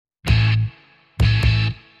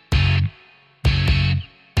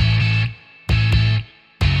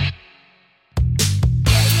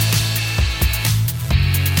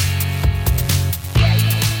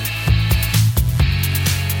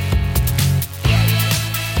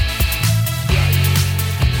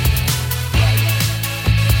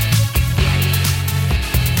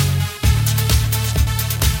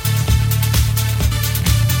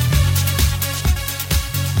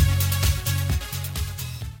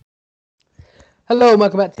Hello,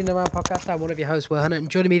 welcome back to the Man Podcast. I'm one of your hosts, Will Hunnett, and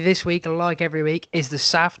joining me this week, like every week, is the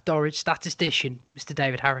South Norwich statistician, Mr.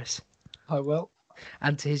 David Harris. Hi, Will.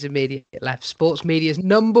 And to his immediate left, sports media's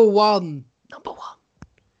number one,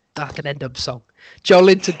 that can end up song, Joe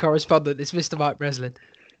Linton correspondent, is Mr. Mike Breslin.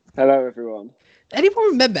 Hello, everyone. Anyone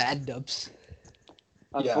remember N-Dubs?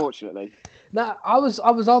 Unfortunately. No, I was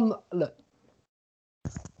on, look,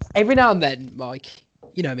 every now and then, Mike,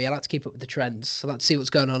 you know me, I like to keep up with the trends. I like to see what's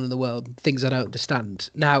going on in the world, things I don't understand.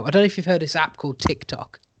 Now, I don't know if you've heard this app called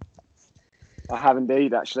TikTok. I have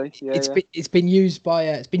indeed, actually. It's been used by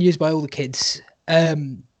all the kids,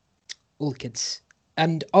 and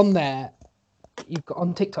on there, you've got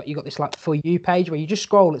on TikTok, you've got this like For You page where you just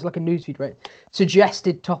scroll. It's like a newsfeed, right?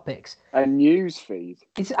 Suggested topics. A newsfeed.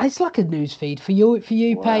 It's like a newsfeed for you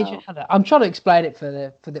page. I'm trying to explain it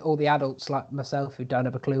for all the adults like myself who don't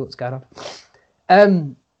have a clue what's going on.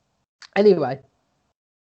 Anyway,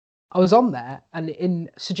 I was on there, and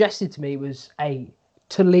suggested to me was a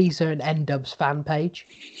Talisa and N-Dubs fan page,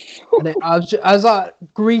 and I was like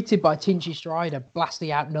greeted by Tinchy Strider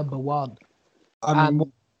blasting out number one.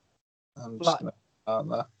 I'm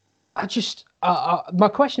just my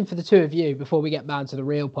question for the two of you before we get down to the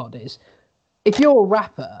real pod is: if you're a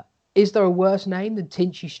rapper, is there a worse name than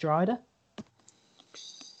Tinchy Strider?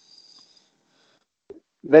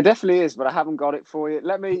 There definitely is, but I haven't got it for you.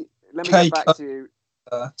 Let me get back to you.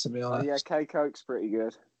 To be honest, yeah, K-Coke's pretty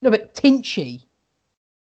good. No, but Tinchy,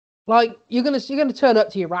 like you're gonna turn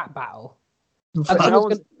up to your rap battle,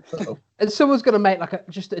 and someone's gonna make like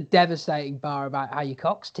just a devastating bar about how you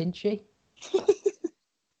cocks Tinchy,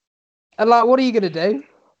 and like, what are you gonna do?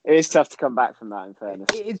 It is tough to come back from that, in fairness.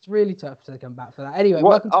 It's really tough to come back for that. Anyway,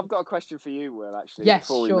 I've got a question for you, Will. Actually, yes,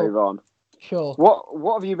 before we sure. move on. Sure.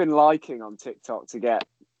 What have you been liking on TikTok to get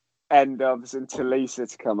N-Dubs and Talisa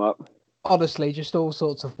to come up? Honestly, just all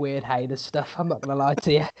sorts of weird heinous stuff. I'm not gonna lie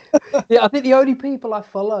to you. Yeah, I think the only people I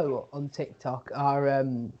follow on TikTok are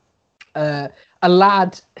a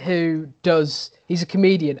lad who he's a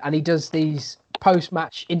comedian and he does these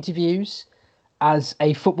post-match interviews as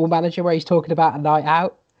a football manager where he's talking about a night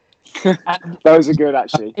out. And those are good,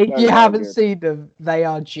 actually. If you haven't seen them, they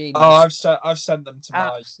are genius. Oh, I've sent them to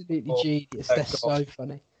my absolutely genius. They're so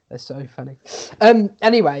funny. They're so funny.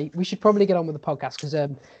 Anyway, we should probably get on with the podcast because,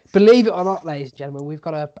 believe it or not, ladies and gentlemen, we've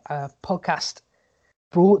got a podcast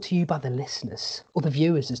brought to you by the listeners or the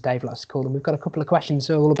viewers, as Dave likes to call them. We've got a couple of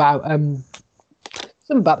questions all about some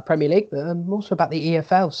about the Premier League, but also about the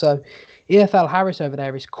EFL. So, EFL Harris over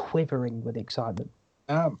there is quivering with excitement.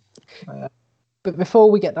 But before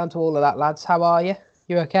we get down to all of that, lads, how are you?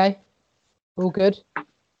 You okay? All good?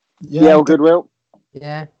 Yeah, all good, Will.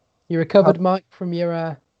 Yeah. You recovered, Mike, from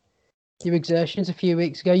your exertions a few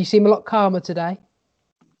weeks ago? You seem a lot calmer today.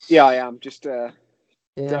 Yeah, I am. Just don't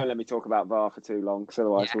let me talk about VAR for too long, because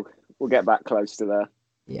otherwise we'll get back close to there.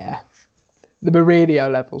 Yeah. The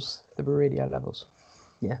Mourinho levels.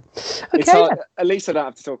 Yeah. Okay. At least I don't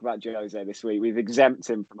have to talk about Jose this week. We've exempt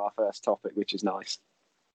him from our first topic, which is nice.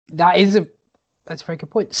 That's a very good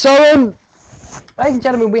point. So, ladies and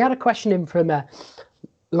gentlemen, we had a question in from a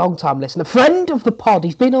long-time listener, a friend of the pod.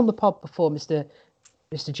 He's been on the pod before, Mr.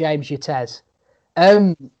 James Yatez.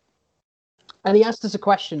 And he asked us a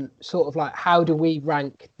question, sort of like, how do we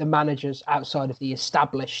rank the managers outside of the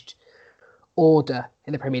established order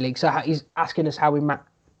in the Premier League? So he's asking us how we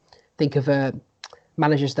think of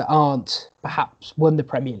managers that aren't perhaps won the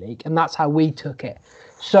Premier League, and that's how we took it.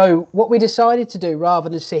 So what we decided to do, rather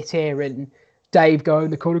than sit here and Dave go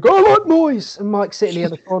in the corner, go, I like Moyes, and Mike sitting in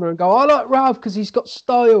the corner and go, I like Rav because he's got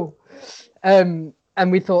style. And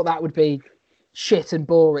we thought that would be shit and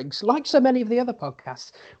boring, like so many of the other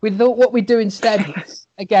podcasts. We thought what we'd do instead was,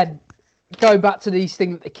 again, going back to these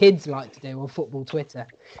things that the kids like to do on football Twitter,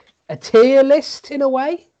 a tier list in a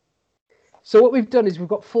way. So what we've done is we've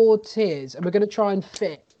got 4 tiers, and we're going to try and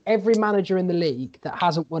fit every manager in the league that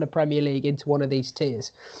hasn't won a Premier League into one of these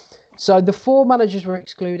tiers. So the 4 managers we're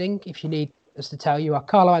excluding, if you need us to tell you, are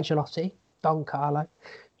Carlo Ancelotti, Don Carlo,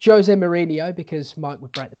 Jose Mourinho, because Mike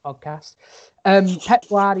would break the podcast, Pep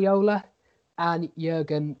Guardiola, and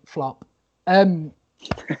Jurgen Klopp. And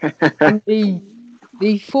the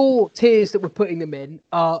 4 tiers that we're putting them in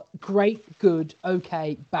are great, good,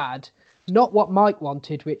 okay, bad. Not what Mike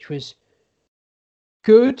wanted, which was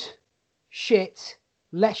good, shit,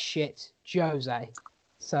 less shit, Jose.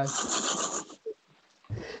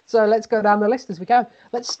 So let's go down the list as we go.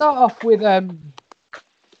 Let's start off with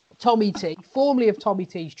Tommy T, formerly of Tommy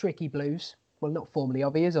T's Tricky Blues. Well, not formerly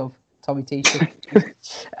of, he is of Tommy T's Tricky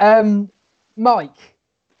Blues. Mike,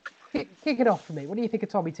 kick it off for me. What do you think of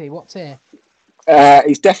Tommy T? What's here?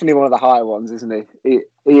 He's definitely one of the higher ones, isn't he?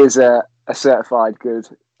 He is a a certified good,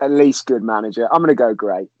 at least good manager. I'm going to go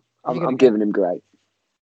great. I'm giving him great.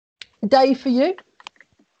 Dave, for you?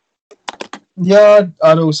 Yeah,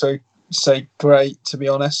 I'd also say great, to be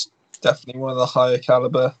honest. Definitely one of the higher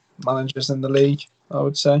caliber managers in the league, I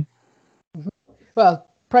would say. Well,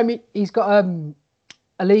 he's got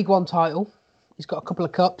a League One title. He's got a couple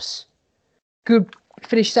of cups. Good,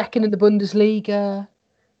 finished second in the Bundesliga.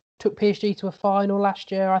 Took PSG to a final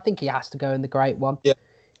last year. I think he has to go in the great one. Yeah.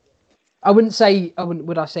 Would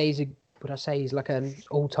I say he's like an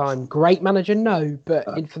all-time great manager? No, but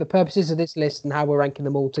for the purposes of this list and how we're ranking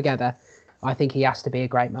them all together, I think he has to be a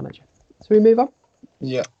great manager. So we move on?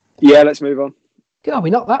 Yeah. Yeah, let's move on. God,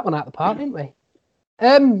 we knocked that one out of the park, didn't we?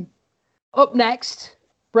 Up next,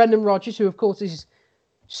 Brendan Rodgers, who of course is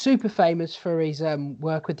super famous for his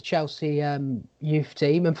work with the Chelsea youth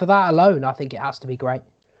team, and for that alone, I think it has to be great.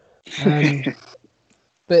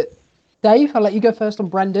 But Dave, I'll let you go first on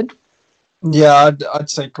Brendan. Yeah, I'd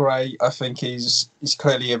say great. I think he's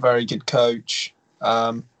clearly a very good coach.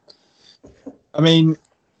 I mean,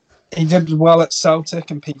 he did well at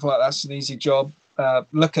Celtic, and people like that's an easy job.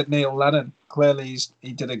 Look at Neil Lennon. Clearly,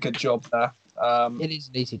 he did a good job there. It is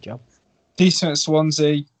an easy job. Decent at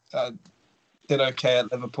Swansea. Did okay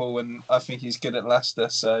at Liverpool, and I think he's good at Leicester.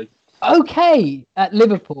 So okay at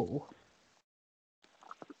Liverpool.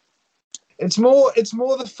 It's more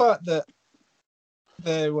the fact that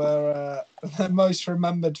they were they're most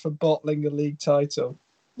remembered for bottling a league title.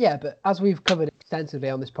 Yeah, but as we've covered extensively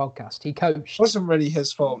on this podcast, he coached. It wasn't really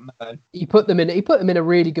his fault, no. He put them in a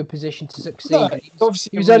really good position to succeed. No,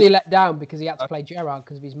 he was only let down because he had to play Gerrard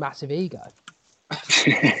because of his massive ego.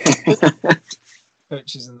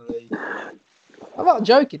 Coaches in the league. I'm not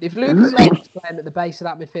joking. If Lucas Leighton was playing at the base of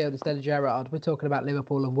that midfield instead of Gerrard, we're talking about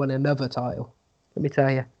Liverpool have won another title. Let me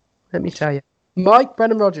tell you. Mike,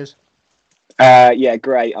 Brendan Rodgers. Yeah,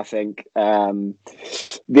 great, I think.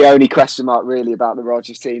 The only question mark really about the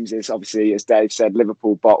Rodgers teams is obviously, as Dave said,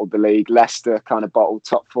 Liverpool bottled the league. Leicester kind of bottled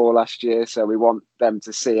top four last year, so we want them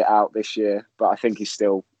to see it out this year. But I think he's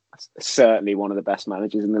still certainly one of the best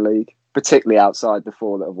managers in the league, particularly outside the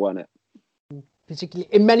four that have won it. Particularly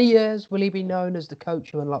in many years, will he be known as the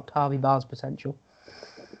coach who unlocked Harvey Barnes' potential?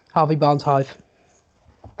 Harvey Barnes Hive.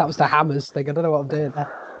 That was the Hammers thing. I don't know what I'm doing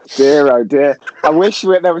there. Dear, oh dear. I wish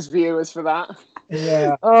there was viewers for that.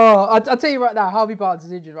 Yeah. Oh, I'll tell you right now, Harvey Barnes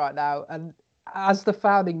is injured right now. And as the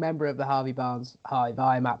founding member of the Harvey Barnes Hive,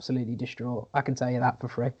 I am absolutely distraught. I can tell you that for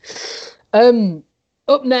free.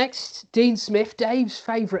 Up next, Dean Smith, Dave's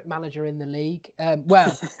favourite manager in the league.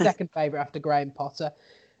 Second favourite after Graham Potter.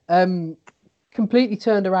 Completely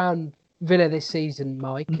turned around Villa this season,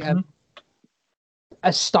 Mike. Mm-hmm.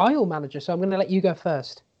 a style manager. So I'm going to let you go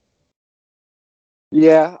first.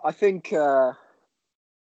 Yeah, I think I'm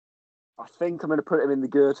going to put him in the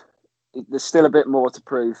good. There's still a bit more to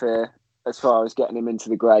prove here as far as getting him into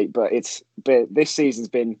the great, but this season's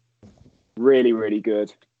been really, really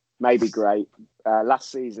good. Maybe great.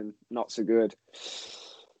 Last season, not so good.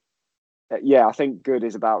 I think good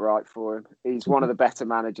is about right for him. He's one of the better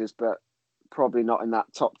managers, but probably not in that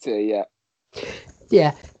top tier yet.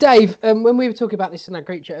 Yeah. Dave, when we were talking about this in that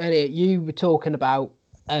group chat earlier, you were talking about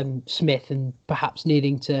Smith and perhaps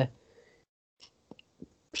needing to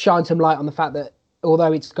shine some light on the fact that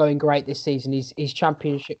although it's going great this season, his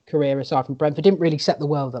championship career aside from Brentford didn't really set the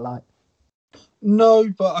world alight. No,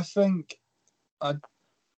 but I think I'd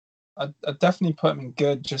definitely put him in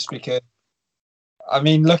good just because, I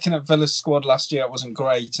mean, looking at Villa's squad last year, it wasn't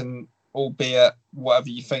great, and albeit whatever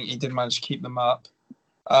you think, he did manage to keep them up.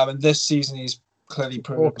 And this season, he's clearly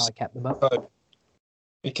proven I kept them up.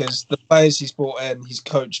 Because the players he's brought in, he's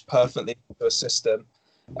coached perfectly into a system.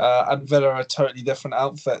 And Villa are a totally different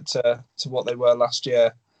outfit to what they were last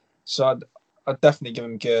year. So I'd definitely give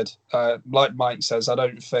him good. Like Mike says, I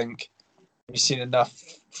don't think we've seen enough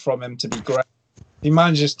from him to be great. If he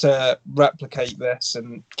manages to replicate this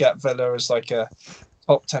and get Villa as like a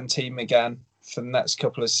top 10 team again for the next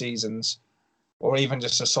couple of seasons, or even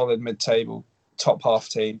just a solid mid-table top half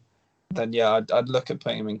team, then I'd look at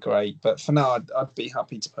putting him in great. But for now, I'd be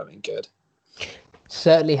happy to put him in good.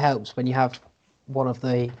 Certainly helps when you have one of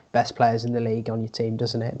the best players in the league on your team,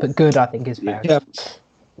 doesn't it? But good, I think, is fair. Yeah.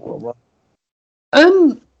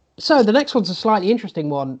 So the next one's a slightly interesting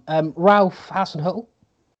one. Ralph Hasenhüttl.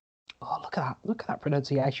 Oh, look at that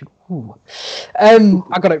pronunciation. Ooh. I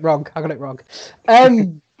got it wrong.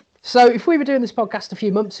 So if we were doing this podcast a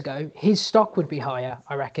few months ago, his stock would be higher,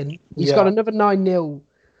 I reckon. He's got another 9-0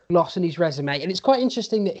 loss in his resume. And it's quite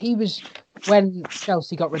interesting that when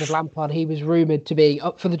Chelsea got rid of Lampard, he was rumoured to be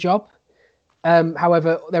up for the job.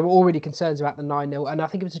 However, there were already concerns about the 9-0. And I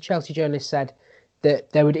think it was a Chelsea journalist said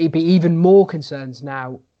that there would be even more concerns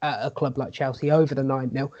now at a club like Chelsea over the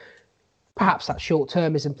 9-0. Perhaps that's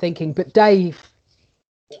short-termism thinking. But Dave,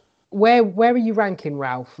 where are you ranking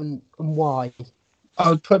Ralph and why? I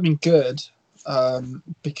would put him in good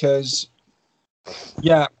because,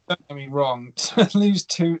 yeah, don't get me wrong, to lose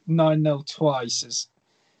 9-0 twice is,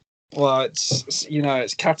 well,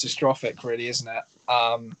 it's catastrophic, really, isn't it?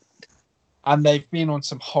 And they've been on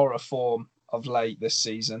some horror form of late this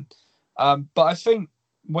season. But I think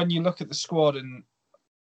when you look at the squad, and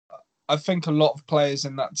I think a lot of players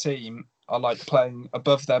in that team are like playing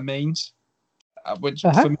above their means, which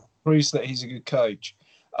for me proves that he's a good coach.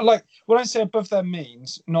 Like when I say above their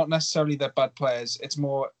means, not necessarily they're bad players. It's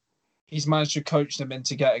more he's managed to coach them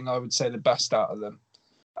into getting, I would say, the best out of them.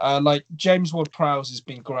 Like James Ward-Prowse has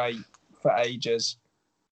been great for ages,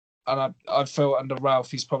 and I feel under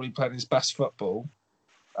Ralph he's probably playing his best football.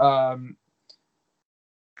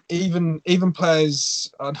 Even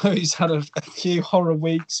players, I know he's had a few horror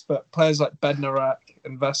weeks, but players like Bednarek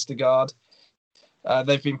and Vestergaard,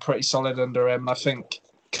 they've been pretty solid under him. I think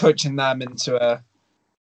coaching them into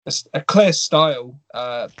a clear style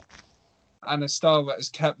and a style that has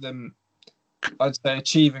kept them, I'd say,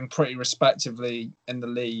 achieving pretty respectively in the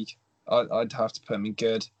league, I'd have to put them in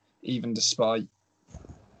good, even despite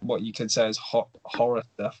what you could say is horror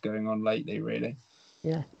stuff going on lately, really.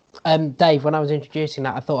 Yeah. Dave, when I was introducing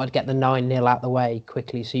that, I thought I'd get the 9-0 out the way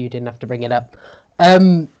quickly so you didn't have to bring it up.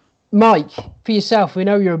 Mike, for yourself, we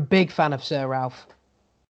know you're a big fan of Sir Ralph.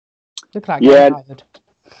 Look like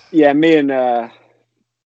yeah, me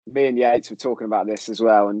and Yates were talking about this as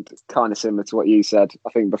well, and kind of similar to what you said. I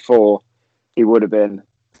think before he would have been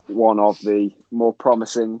one of the more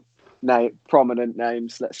promising, prominent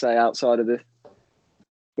names, let's say, outside of the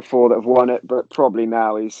four that have won it, but probably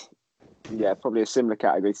now he's probably a similar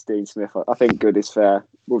category to Dean Smith. I think good is fair.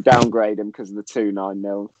 We'll downgrade him because of the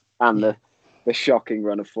 2-9-0 and the shocking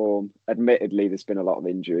run of form. Admittedly, there's been a lot of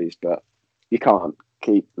injuries, but you can't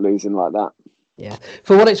keep losing like that. Yeah.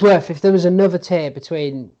 For what it's worth, if there was another tier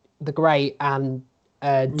between the great and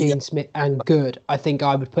Dean Smith and good, I think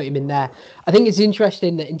I would put him in there. I think it's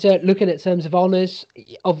interesting that looking at terms of honours,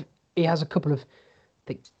 he has a couple of, I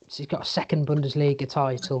think he's got a second Bundesliga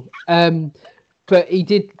title. But he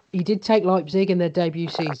did take Leipzig in their debut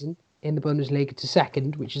season in the Bundesliga to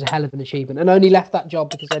second, which is a hell of an achievement, and only left that job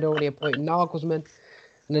because they'd already appointed Nagelsmann.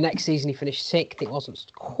 And the next season he finished sixth. It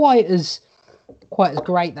wasn't quite as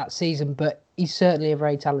great that season, but he's certainly a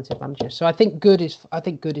very talented manager. So I think good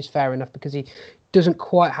is fair enough because he doesn't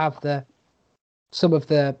quite have some of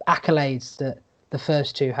the accolades that the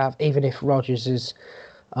first two have, even if Rodgers is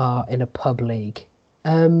in a pub league.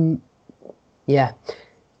 Yeah.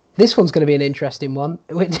 This one's going to be an interesting one.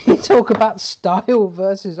 We talk about style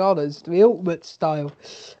versus honours, the ultimate style.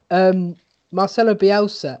 Marcelo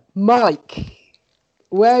Bielsa. Mike,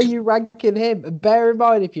 where are you ranking him? And bear in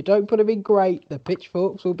mind, if you don't put him in great, the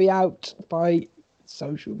pitchforks will be out by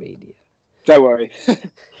social media. Don't worry.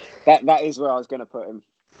 that is where I was going to put him.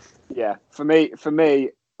 Yeah, for me,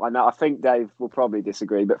 I know. I think Dave will probably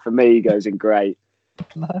disagree, but for me, he goes in great.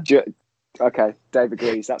 Okay, Dave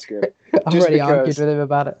agrees. That's good. I've already argued with him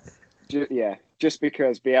about it. Just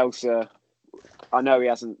because Bielsa, I know he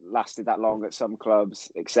hasn't lasted that long at some clubs,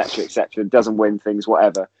 etc., etc. Doesn't win things,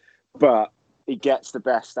 whatever, but he gets the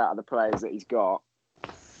best out of the players that he's got,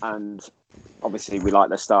 and obviously we like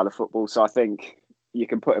their style of football. So I think you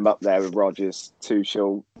can put him up there with Rodgers,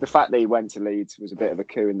 Tuchel. The fact that he went to Leeds was a bit of a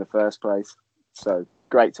coup in the first place. So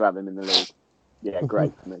great to have him in the league. Yeah,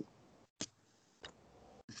 great for me.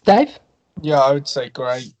 Dave? Yeah, I would say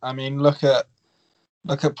great. I mean, look at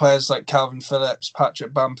players like Calvin Phillips,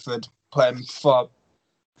 Patrick Bamford playing for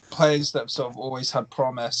players that have sort of always had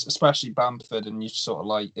promise, especially Bamford, and you sort of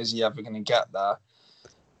like, is he ever going to get there?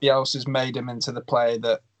 Bielsa's made him into the player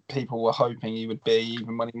that people were hoping he would be,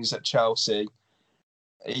 even when he was at Chelsea.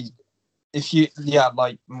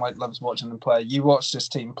 Like Mike loves watching them play. You watch this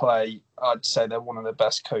team play, I'd say they're one of the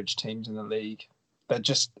best coached teams in the league.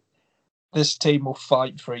 This team will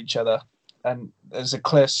fight for each other, and there's a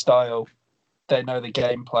clear style. They know the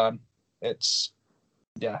game plan. It's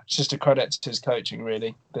just a credit to his coaching,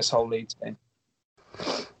 really, this whole Leeds team.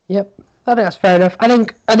 Yep, I think that's fair enough. I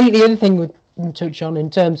think the other thing we'd touch on in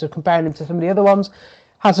terms of comparing him to some of the other ones,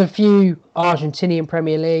 has a few Argentinian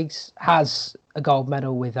Premier Leagues, has a gold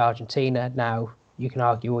medal with Argentina. Now, you can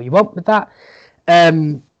argue all you want with that.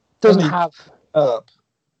 Doesn't have...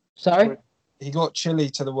 Sorry? He got Chile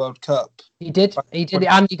to the World Cup. He did,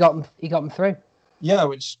 and he got them through. Yeah,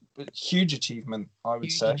 which huge achievement, I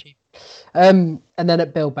would say. And then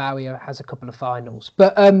at Bilbao, he has a couple of finals.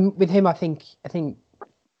 But with him, I think if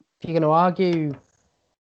you're going to argue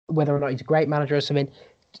whether or not he's a great manager or something,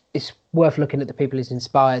 it's worth looking at the people he's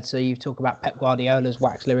inspired. So you talk about Pep Guardiola's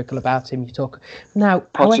wax lyrical about him. You talk now.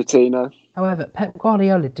 Pochettino. However, Pep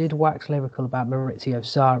Guardiola did wax lyrical about Maurizio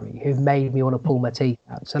Sarri, who made me want to pull my teeth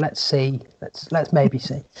out. So let's see. Let's maybe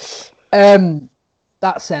see.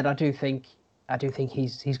 That said, I do think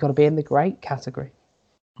he's got to be in the great category.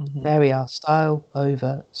 Mm-hmm. There we are. Style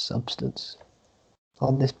over substance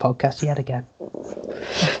on this podcast yet again.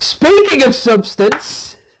 Speaking of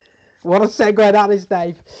substance, what a segue that is,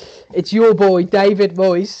 Dave. It's your boy, David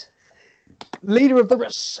Moyes, leader of the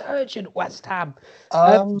resurgent West Ham.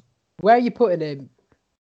 Where are you putting him?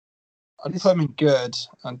 I'd put him in good.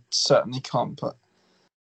 I certainly can't put...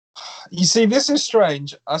 You see, this is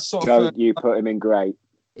strange. You put him in great.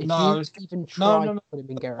 If you even try to put him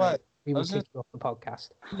in great, we will kick you off the podcast.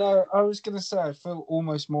 No, I was going to say I feel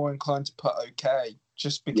almost more inclined to put okay,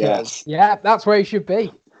 just because... Yeah, that's where he should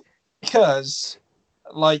be. Because,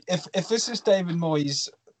 like, if this is David Moyes,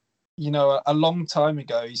 you know, a long time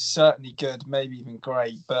ago, he's certainly good, maybe even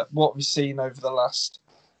great. But what we've seen over the last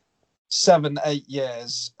 7-8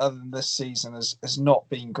 years, other than this season, has not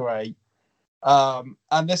been great. And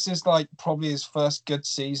this is like probably his first good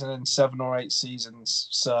season in 7 or 8 seasons.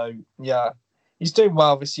 So yeah, he's doing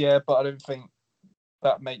well this year, but I don't think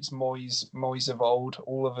that makes Moyes of old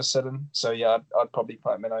all of a sudden. So yeah, I'd probably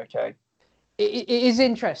put him in okay. It is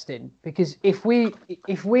interesting because if we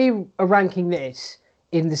are ranking this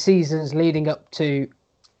in the seasons leading up to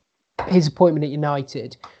his appointment at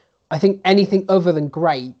United, I think anything other than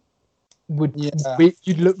great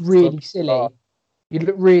you'd look really silly. You'd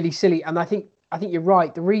look really silly, and I think you're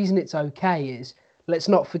right. The reason it's okay is, let's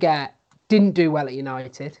not forget, didn't do well at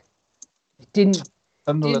United.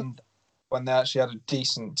 Sunderland, when they actually had a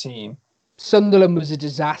decent team. Sunderland was a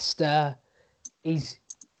disaster. His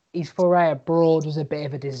foray abroad was a bit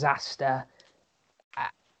of a disaster.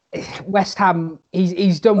 West Ham,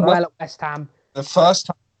 he's done well at West Ham. The first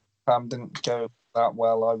time West Ham didn't go that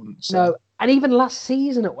well, I wouldn't say. No, and even last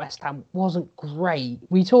season at West Ham wasn't great.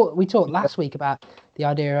 We talked last week about the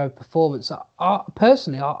idea of performance.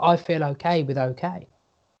 Personally, I feel okay with okay.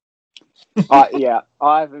 I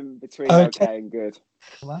have him between okay and good.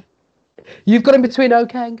 What? You've got him between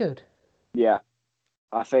okay and good? Yeah.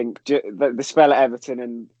 I think the spell at Everton,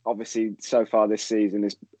 and obviously so far this season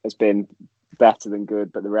has been better than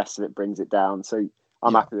good, but the rest of it brings it down. So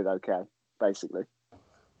I'm happy with okay, basically.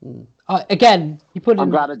 Again, you put. I'm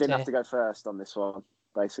glad I didn't have to go first on this one,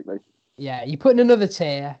 basically. Yeah, you put in another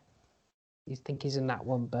tier. You think he's in that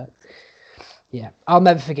one, but yeah, I'll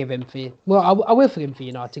never forgive him for you. Well, I will forgive him for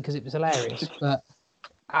United because it was hilarious, but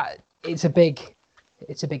it's a big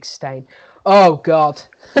stain. Oh God,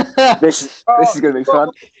 this is going to be fun.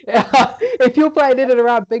 If you're playing in and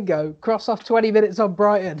around bingo, cross off 20 minutes on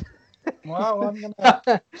Brighton. Wow, I'm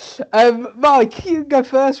gonna. Mike, you can go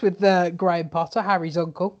first with Graham Potter, Harry's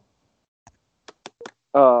uncle.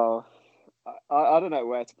 Oh, I don't know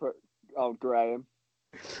where to put old Graham.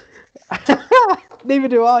 Neither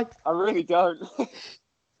do I. I really don't.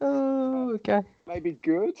 Oh, okay. Maybe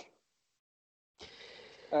good.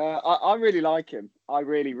 I really like him. I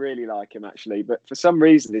really, really like him actually. But for some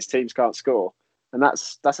reason, his teams can't score, and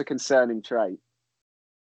that's a concerning trait.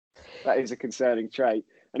 That is a concerning trait.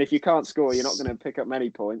 And if you can't score, you're not going to pick up many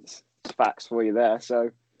points. Facts for you there.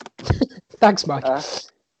 So, thanks, Mike.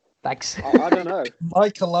 Thanks. I don't know.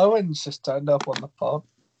 Michael Owens just turned up on the pod.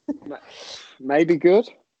 Maybe good.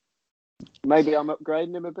 Maybe I'm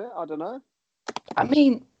upgrading him a bit. I don't know. I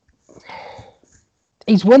mean,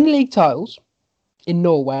 he's won league titles in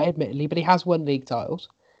Norway, admittedly, but he has won league titles.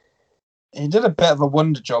 He did a bit of a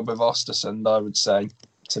wonder job with Ostersund, I would say,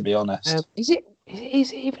 to be honest. Is it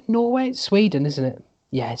even Norway? It's Sweden, isn't it?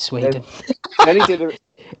 Yeah, it's Sweden. Then he did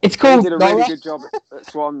it's called. He did a really good job at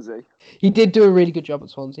Swansea. He did do a really good job at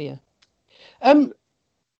Swansea. Yeah.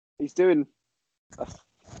 He's doing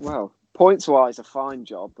points-wise, a fine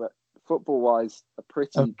job, but football-wise, a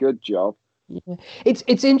pretty good job. Yeah.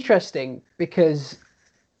 It's interesting because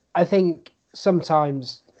I think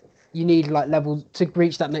sometimes you need like levels to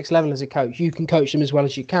reach that next level as a coach. You can coach them as well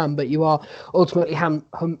as you can, but you are ultimately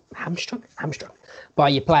hamstrung by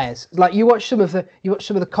your players. Like you watch some of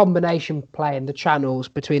the combination play in the channels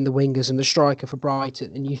between the wingers and the striker for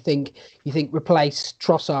Brighton, and you think replace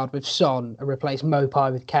Trossard with Son and replace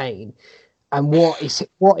Mopai with Kane, and what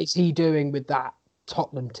is he doing with that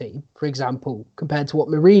Tottenham team, for example, compared to what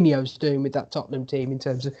Mourinho's doing with that Tottenham team in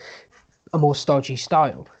terms of a more stodgy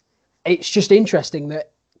style? It's just interesting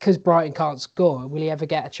that because Brighton can't score, will he ever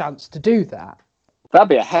get a chance to do that? That'd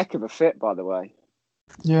be a heck of a fit, by the way.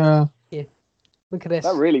 Yeah. Look at this.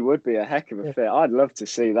 That really would be a heck of a fit. I'd love to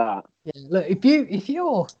see that. Yeah, look, if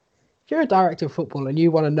you're a director of football and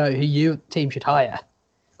you want to know who your team should hire,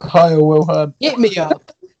 Hire Will Hurd. hit me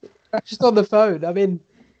up. Just on the phone. I mean,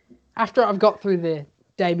 after I've got through the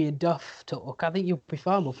Damien Duff talk, I think you'll be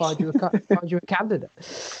fine. We'll find you a candidate.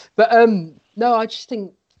 But no, I just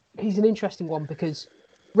think he's an interesting one because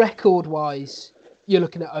record-wise, you're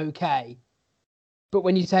looking at okay. But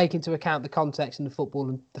when you take into account the context and the football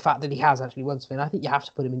and the fact that he has actually won something, I think you have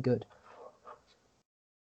to put him in good.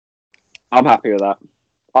 I'm happy with that.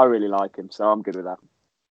 I really like him, so I'm good with that.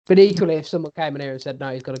 But equally, if someone came in here and said,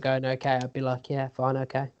 no, he's got to go in okay, I'd be like, yeah, fine,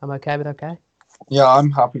 okay. I'm okay with okay. Yeah, I'm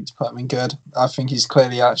happy to put him in good. I think he's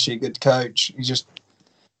clearly actually a good coach. He just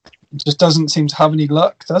doesn't seem to have any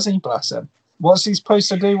luck, does he? Bless him. What's he supposed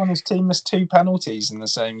to do when his team missed 2 penalties in the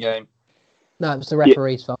same game? No, it was the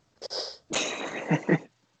referee's fault.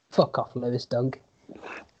 Fuck off, Lewis Dunk.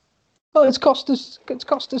 Oh, it's cost us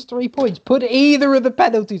 3 points. Put either of the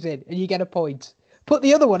penalties in and you get a point. Put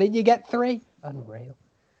the other one in, you get 3. Unreal.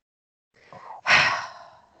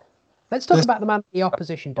 Let's talk about the man the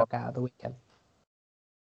opposition took out of the weekend.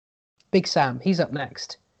 Big Sam, he's up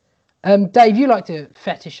next. Dave, you like to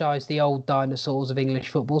fetishise the old dinosaurs of English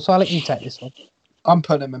football, so I'll let you take this one. I'm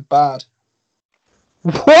putting him in bad.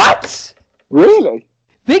 What? Really?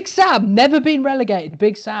 Big Sam, never been relegated.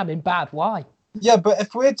 Big Sam in bad. Why? Yeah, but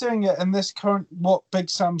if we're doing it in this current, what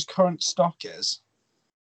Big Sam's current stock is,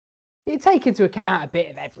 You take into account a bit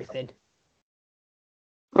of everything.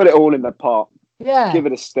 Put it all in the pot. Yeah. Give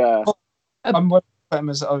it a stir. I'm going to put him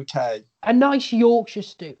as okay. A nice Yorkshire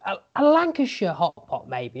stew. A Lancashire hot pot,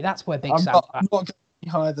 maybe. That's where Big Sam's I'm not going to be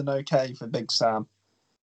higher than okay for Big Sam.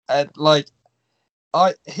 He's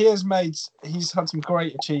had some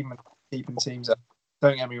great achievements keeping teams up.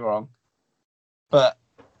 Don't get me wrong. But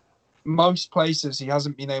most places he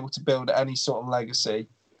hasn't been able to build any sort of legacy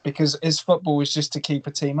because his football is just to keep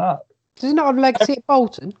a team up. Does he not have legacy at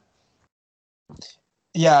Bolton?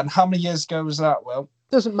 Yeah, and how many years ago was that, Will?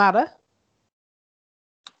 Doesn't matter.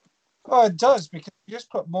 Well, it does, because you just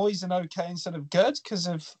put Moyes in okay instead of good because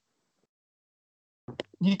of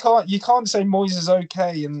you can't say Moyes is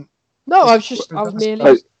okay and No, I was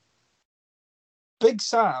merely. Big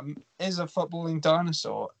Sam is a footballing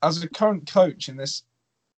dinosaur. As a current coach in this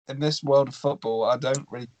world of football, I don't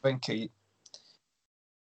really think it's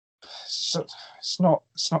not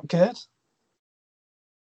good.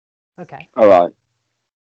 Okay. All right.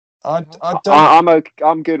 I don't.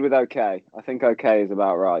 I'm good with okay. I think okay is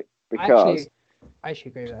about right because I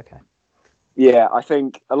actually agree with okay. Yeah, I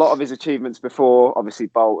think a lot of his achievements before, obviously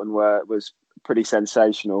Bolton, was pretty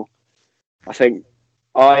sensational. I think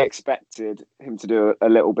I expected him to do a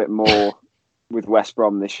little bit more with West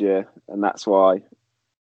Brom this year, and that's why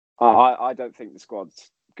I don't think the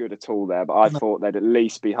squad's good at all there. But I thought they'd at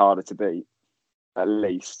least be harder to beat, at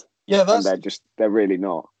least. Yeah, and they're really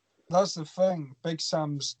not. That's the thing. Big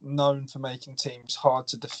Sam's known for making teams hard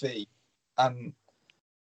to defeat, and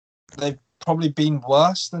they've probably been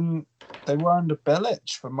worse than they were under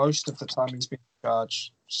Bilic for most of the time he's been in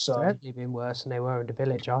charge. So certainly been worse than they were under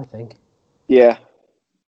Bilic, I think. Yeah.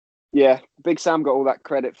 Big Sam got all that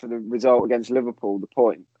credit for the result against Liverpool, the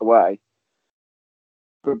point away.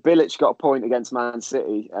 But Bilic got a point against Man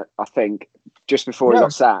City, I think, just before he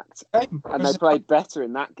got sacked, and they played better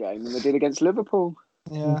in that game than they did against Liverpool.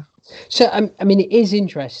 Yeah. So I mean, it is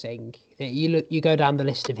interesting that you go down the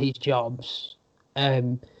list of his jobs.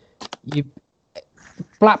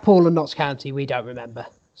 Blackpool and Notts County, we don't remember.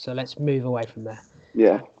 So let's move away from there.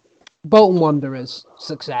 Yeah. Bolton Wanderers,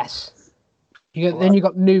 success. Then you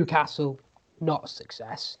got Newcastle, not a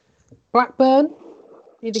success. Blackburn,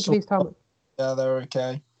 you think of his time? Yeah, they're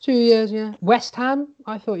okay. 2 years, yeah. West Ham,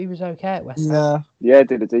 I thought he was okay at West Ham. Yeah,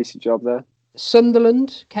 did a decent job there.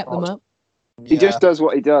 Sunderland kept them up. He just does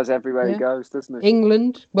what he does everywhere he goes, doesn't he?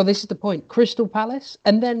 England, well, this is the point. Crystal Palace,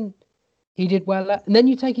 and then he did well. And then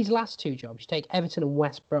you take his last 2 jobs. You take Everton and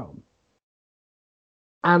West Brom.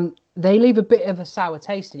 And they leave a bit of a sour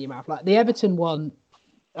taste in your mouth. Like the Everton one,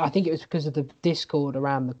 I think it was because of the discord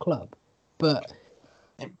around the club. But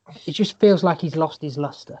it just feels like he's lost his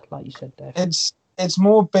luster, like you said, Dave. It's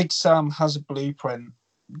more Big Sam has a blueprint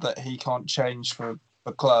that he can't change for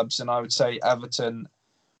clubs. And I would say Everton,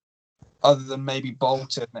 other than maybe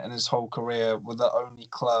Bolton in his whole career, were the only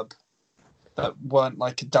club that weren't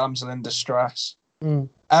like a damsel in distress.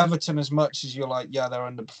 Everton, as much as you're like, yeah, they're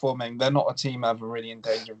underperforming, they're not a team ever really in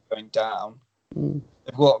danger of going down.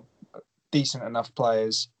 They've got decent enough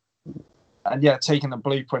players. And yeah, taking a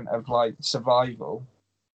blueprint of like survival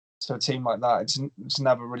to a team like that, it's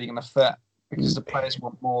never really going to fit because the players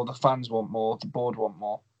want more, the fans want more, the board want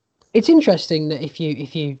more. It's interesting that if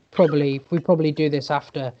we probably do this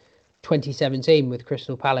after 2017 with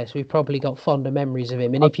Crystal Palace, we've probably got fonder memories of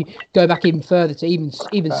him. And if you go back even further to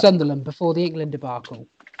even Sunderland before the England debacle,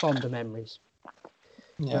 fonder memories.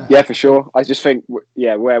 Yeah, for sure. I just think,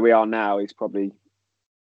 where we are now is probably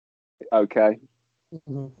okay.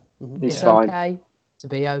 He's It's fine. okay to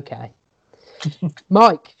be okay.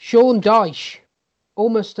 Mike, Sean Dyche,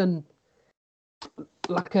 almost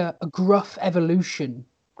like a gruff evolution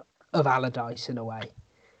of Allardyce in a way.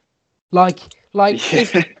 Like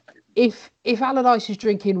if Allardyce is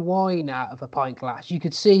drinking wine out of a pint glass, you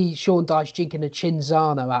could see Sean Dyche drinking a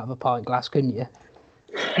Cinzano out of a pint glass, couldn't you?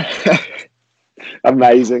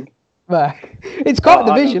 Amazing. Well, it's quite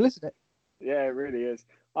the visual, isn't it? Yeah, it really is.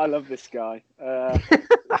 I love this guy.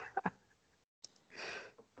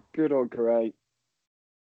 Good or great?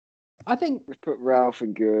 I think we've put Ralph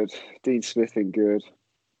in good, Dean Smith in good.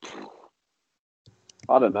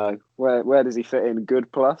 I don't know. Where does he fit in?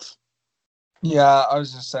 Good plus? Yeah, I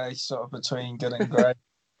was going to say sort of between good and great.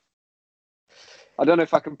 I don't know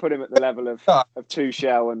if I can put him at the level of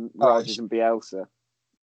Tuchel and Rodgers and Bielsa.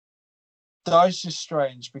 Dyche is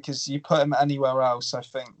strange because you put him anywhere else, I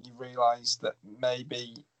think you realise that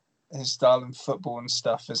maybe his style in football and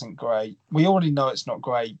stuff isn't great. We already know it's not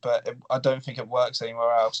great, but I don't think it works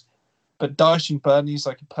anywhere else. But Dyche and Burnley is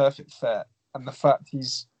like a perfect fit. And the fact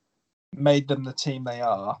he's made them the team they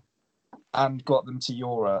are and got them to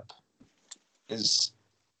Europe is...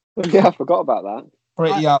 Yeah, I forgot about that.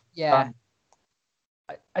 Pretty up. Yeah.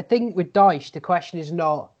 I think with Dyche, the question is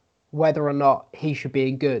not whether or not he should be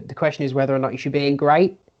in good. The question is whether or not he should be in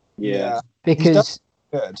great. Yeah. Because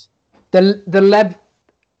good.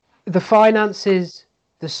 The finances,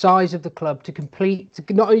 the size of the club to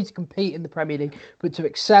not only to compete in the Premier League, but to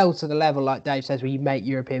excel to the level, like Dave says, where you make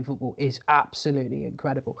European football is absolutely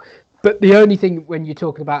incredible. But the only thing when you're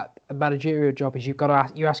talking about a managerial job is you're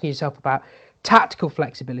asking yourself about tactical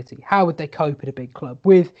flexibility. How would they cope at a big club?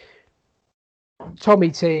 With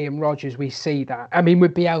Tommy T and Rodgers, we see that. I mean,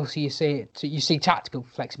 with Bielsa, you see tactical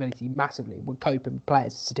flexibility massively. With coping with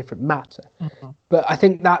players, it's a different matter. Mm-hmm. But I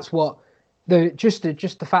think that's what just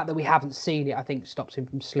the fact that we haven't seen it, I think, stops him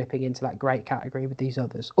from slipping into that great category with these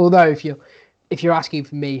others. Although, if you're asking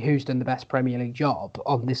for me who's done the best Premier League job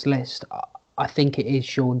on this list, I think it is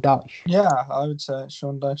Sean Dyche. Yeah, I would say it's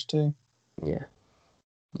Sean Dyche too. Yeah.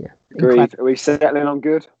 Agreed. Incredible. Are we settling on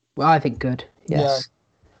good? Well, I think good. Yes.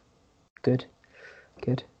 Yeah.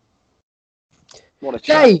 Good. What a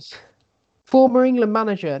chat. Dave, former England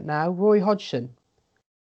manager now, Roy Hodgson.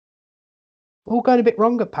 All going a bit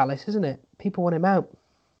wrong at Palace, isn't it? People want him out.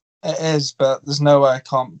 It is, but there's no way I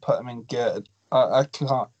can't put him in good. I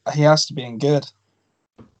can't. He has to be in good.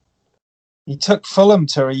 He took Fulham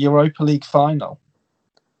to a Europa League final.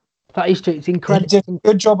 That is true. It's incredible. He did a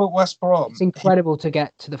good job at West Brom. It's incredible to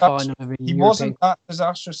get to the final of a He wasn't that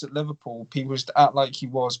disastrous at Liverpool. He was to act like he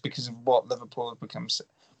was because of what Liverpool had become.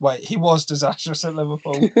 Wait, he was disastrous at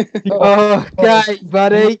Liverpool. Okay,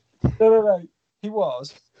 buddy. No. He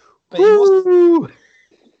was. But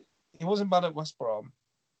he wasn't bad at West Brom.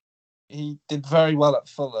 He did very well at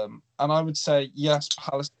Fulham. And I would say, yes,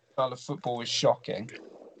 Palace's style of football is shocking.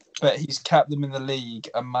 But he's kept them in the league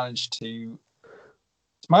and managed to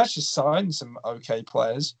sign some okay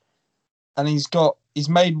players. And he's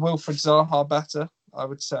made Wilfried Zaha better, I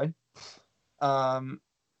would say.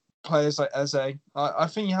 Players like Eze. I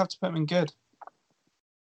think you have to put him in good.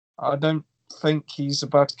 I don't think he's a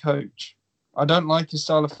bad coach. I don't like his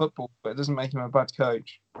style of football, but it doesn't make him a bad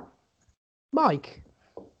coach. Mike?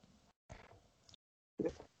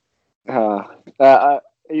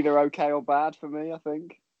 Either okay or bad for me, I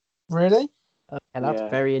think. Really? Okay, that's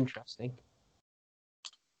very interesting.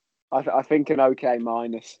 I think an okay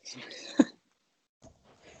minus. Do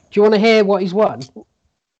you want to hear what he's won?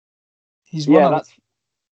 He's won.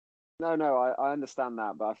 No, I understand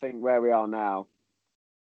that, but I think where we are now,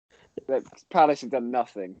 Palace have done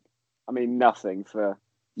nothing. I mean, nothing for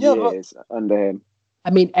years under him. I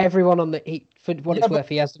mean, everyone on for what it's worth,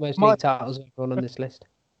 he has the most league titles of everyone on this list.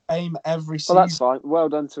 Aim every season. Well, that's fine. Well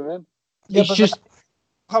done to him. Yeah, but just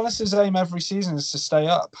Palace's aim every season is to stay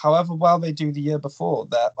up. However well they do the year before,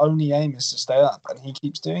 their only aim is to stay up, and he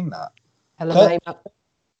keeps doing that.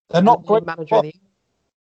 They're not great manager,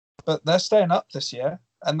 but they're staying up this year,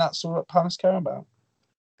 and that's all that Palace care about.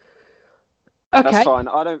 Okay, that's fine.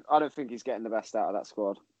 I don't think he's getting the best out of that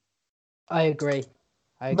squad. I agree.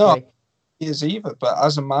 No, he is either. But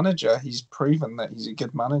as a manager, he's proven that he's a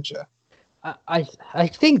good manager. I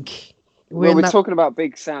think we're talking about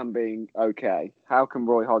Big Sam being okay. How can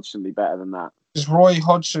Roy Hodgson be better than that? Because Roy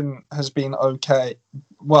Hodgson has been okay.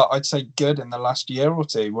 well, I'd say good in the last year or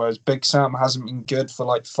two, whereas Big Sam hasn't been good for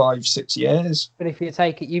like 5-6 years. But if you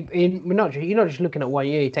take it, you're not just looking at 1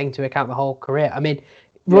 year. You take into account the whole career. I mean,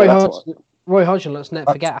 Roy Hodgson, let's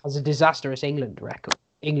not forget, has a disastrous England record.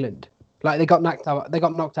 England, like they got knocked out. They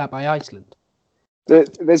got knocked out by Iceland.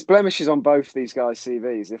 There's blemishes on both these guys'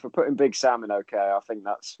 CVs. If we're putting Big Sam in, okay, I think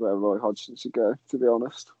that's where Roy Hodgson should go. To be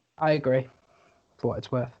honest, I agree, for what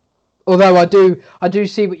it's worth. Although I do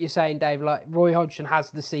see what you're saying, Dave. Like Roy Hodgson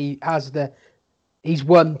he's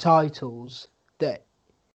won titles that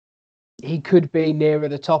he could be nearer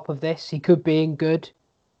the top of this. He could be in good,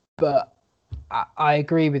 but I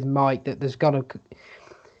agree with Mike that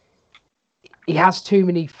he has too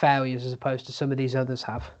many failures as opposed to some of these others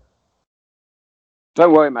have.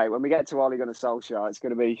 Don't worry, mate. When we get to Ole Gunnar Solskjaer, it's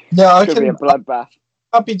going to be be a bloodbath.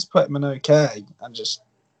 Happy to put him in okay and just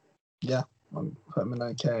I'll put him in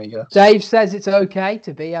okay. I guess. Dave says it's okay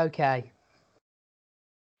to be okay.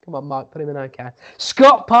 Come on, Mike, put him in okay.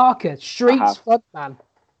 Scott Parker, Streets fun man.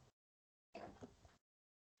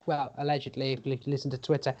 Well, allegedly, if you listen to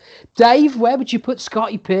Twitter. Dave, where would you put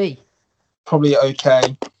Scotty P? Probably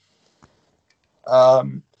okay.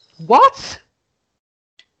 What?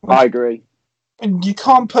 I agree. And you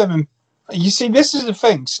can't put him in. You see, this is the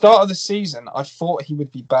thing. Start of the season, I thought he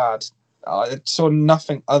would be bad. I saw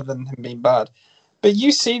nothing other than him being bad. But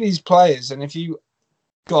you see these players, and if you,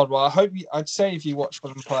 I'd say if you watch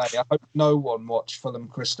Fulham play, I hope no one watched Fulham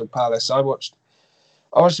Crystal Palace. I watched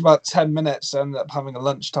about 10 minutes, ended up having a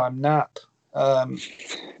lunchtime nap.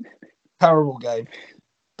 Terrible game.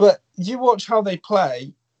 But you watch how they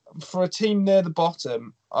play. For a team near the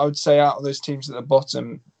bottom, I would say out of those teams at the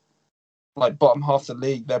bottom, like bottom half of the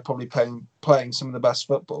league, they're probably playing some of the best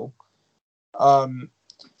football.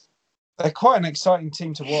 They're quite an exciting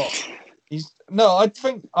team to watch. I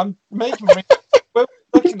think I'm making. We're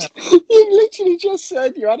looking at. You literally just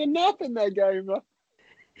said you had a nap in their game.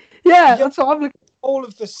 Yeah, that's what I'm looking. All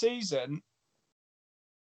of the season,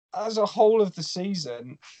 as a whole of the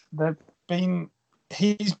season,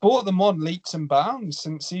 he's brought them on leaps and bounds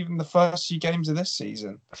since even the first few games of this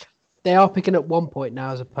season. They are picking up 1 point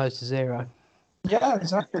now as opposed to 0. Yeah,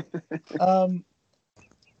 exactly. No,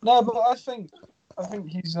 but I think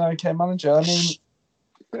he's an okay manager. I mean,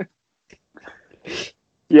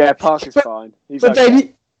 yeah, Parker's fine. He's but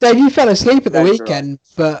okay. Dave, you fell asleep at the Dave's weekend. Right.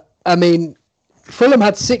 But I mean, Fulham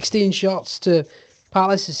had 16 shots to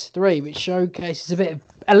Palace's 3, which showcases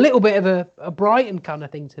a little bit of a Brighton kind of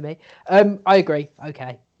thing to me. I agree.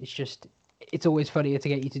 Okay, it's always funnier to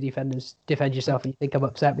get you to defend yourself, and you think I'm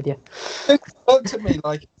upset with you. It looked at me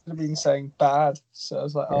like I've been saying bad, so I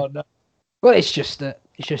was like, oh no. Well, it's just that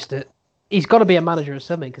he's got to be a manager or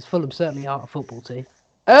something, because Fulham certainly aren't a football team.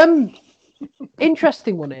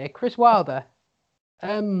 Interesting one here, Chris Wilder.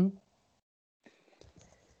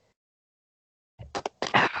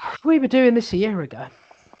 We were doing this a year ago.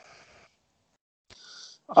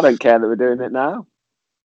 I don't care that we're doing it now.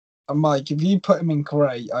 And Mike, if you put him in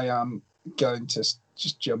great, I am going to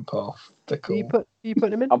just jump off the call. You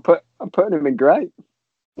put him in? I'm putting him in great.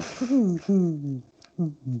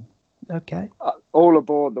 Okay. All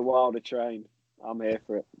aboard the Wilder train. I'm here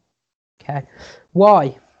for it. Okay.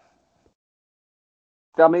 Why?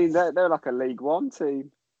 I mean, they're like a League One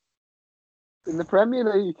team in the Premier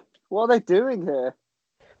League. What are they doing here?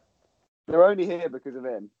 They're only here because of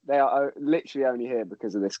him. They are literally only here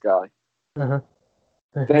because of this guy.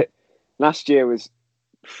 Last year was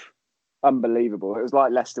unbelievable. It was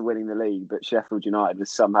like Leicester winning the league, but Sheffield United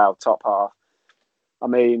was somehow top half. I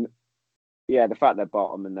mean, yeah, the fact they're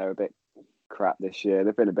bottom and they're a bit crap this year,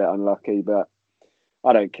 they've been a bit unlucky, but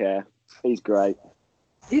I don't care. He's great.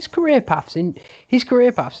 His career paths that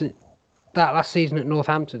last season at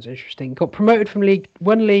Northampton's interesting. Got promoted from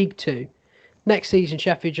League 2. Next season,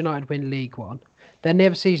 Sheffield United win League 1. Then they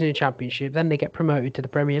have a season in Championship. Then they get promoted to the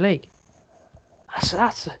Premier League.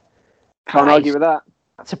 Can't argue with that.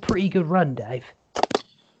 That's a pretty good run, Dave.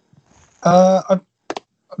 I'm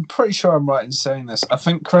pretty sure I'm right in saying this. I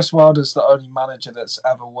think Chris Wilder's the only manager that's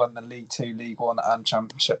ever won the League 2, League 1 and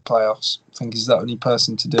Championship playoffs. I think he's the only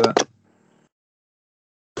person to do it.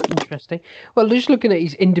 Interesting. Well, just looking at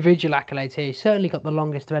his individual accolades here, he's certainly got the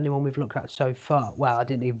longest of anyone we've looked at so far. Well, I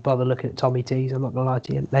didn't even bother looking at Tommy T's, I'm not going to lie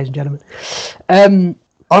to you, ladies and gentlemen.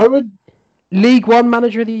 I would... League 1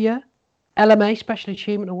 Manager of the Year, LMA Special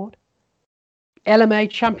Achievement Award, LMA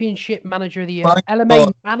Championship Manager of the Year,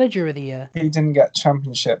 LMA Manager of the Year. He didn't get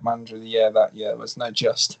Championship Manager of the Year that year. There was no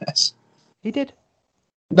justice. He did.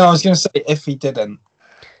 No, I was going to say if he didn't.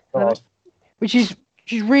 Which is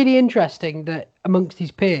really interesting that amongst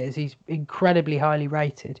his peers, he's incredibly highly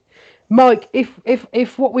rated. Mike,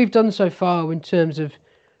 if what we've done so far in terms of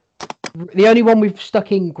The only one we've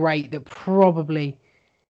stuck in great that probably,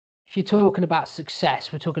 if you're talking about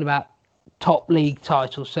success, we're talking about top league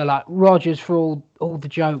titles. So like Rodgers, for all the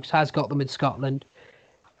jokes, has got them in Scotland.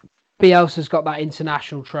 Bielsa's got that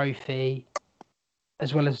international trophy,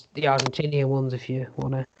 as well as the Argentinian ones, if you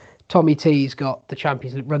want to. Tommy T's got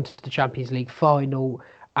the run to the Champions League final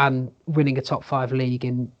and winning a top 5 league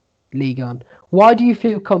in Ligue 1. Why do you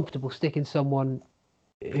feel comfortable sticking someone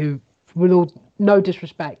who, with all no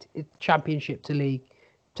disrespect, Championship to League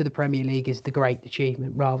to the Premier League is the great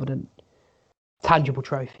achievement rather than tangible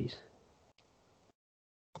trophies?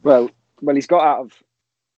 Well, he's got out of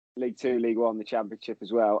League 2, League 1, the Championship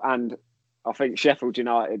as well, and I think Sheffield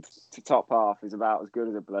United to top half is about as good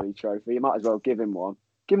as a bloody trophy. You might as well give him one.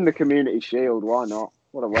 Give him the Community Shield. Why not?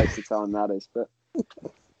 What a waste of time that is. But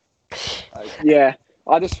yeah,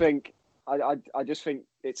 I just think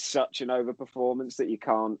it's such an overperformance that you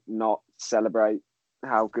can't not celebrate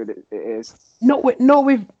how good it is. Not with.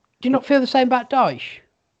 Do you not feel the same about Dyche?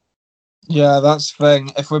 Yeah, that's the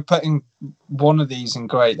thing. If we're putting one of these in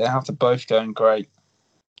great, they have to both go in great.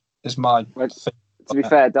 Is my thing. To be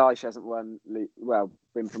fair, Dyche hasn't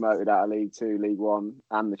been promoted out of League 2, League 1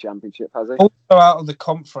 and the Championship, has he? Also out of the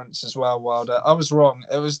conference as well, Wilder. I was wrong.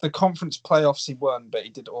 It was the conference playoffs he won, but he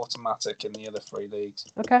did automatic in the other 3 leagues.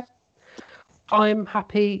 Okay. I'm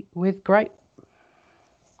happy with great.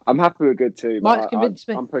 I'm happy with good too. Mike's convinced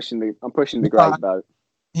me. I'm pushing the great vote.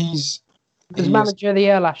 He was manager of the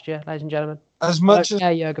year last year, ladies and gentlemen.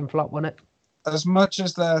 Jurgen Klopp won it. As much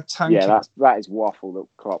as they're tanking. Yeah, that is waffle that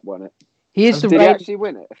Klopp won it. Did he actually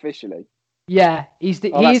win it officially? Yeah, that's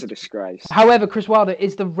a disgrace. However, Chris Wilder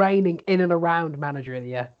is the reigning in and around manager of the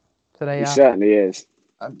year. So he certainly is.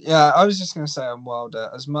 Yeah, I was just going to say on Wilder,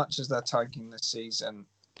 as much as they're tanking this season,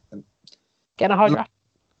 getting a high draft.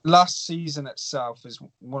 Last season itself is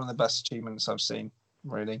one of the best achievements I've seen,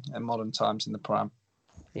 really, in modern times in the Prem.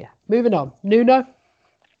 Yeah. Moving on. Nuno?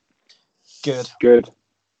 Good.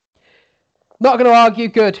 Not going to argue.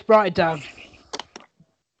 Good. Write it down.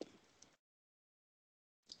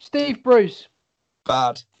 Steve Bruce?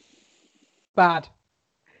 Bad.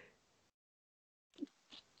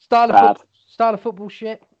 Style of football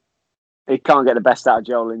shit? He can't get the best out of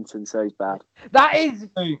Joel Linton, so he's bad. That is,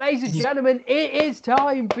 ladies and gentlemen, it is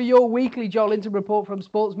time for your weekly Joel Linton report from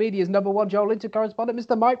Sports Media's #1 Joel Linton correspondent,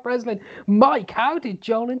 Mr. Mike Breslin. Mike, how did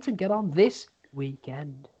Joel Linton get on this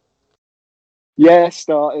weekend? Yeah,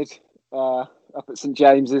 started up at St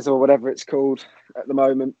James's or whatever it's called at the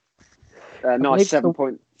moment. Nice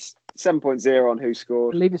 7.0 on who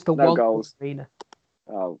scored. I believe it's the no one goals. Arena.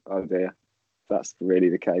 Oh dear, that's really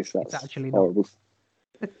the case. That's it's actually horrible.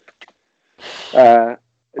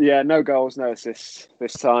 No goals, no assists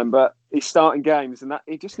this time, but he's starting games, and that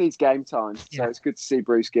he just needs game time. So it's good to see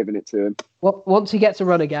Bruce giving it to him. Well, once he gets a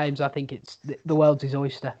run of games, I think it's the world's his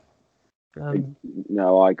oyster.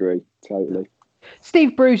 No, I agree totally.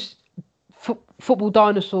 Steve Bruce, football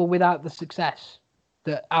dinosaur without the success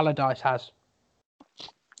that Allardyce has.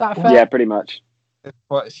 That fair? Yeah, pretty much.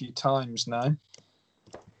 Quite a few times now.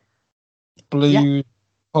 Blue,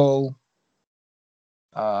 Hull.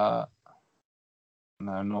 No,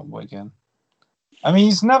 not Wigan. I mean,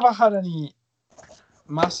 he's never had any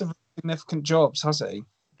massive significant jobs, has he?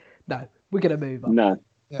 No, we're going to move on. No,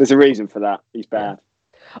 there's a reason for that. He's bad.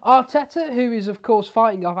 Arteta, who is, of course,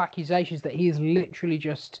 fighting off accusations that he is literally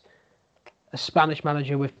just a Spanish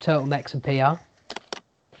manager with turtlenecks and PR.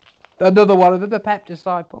 Another one of the Pep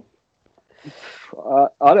disciple.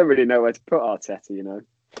 I don't really know where to put Arteta, you know.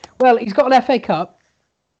 Well, he's got an FA Cup.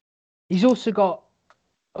 He's also got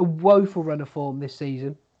a woeful run of form this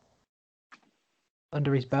season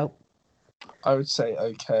under his belt. I would say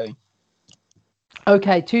okay.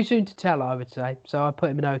 Okay, too soon to tell, I would say. So I put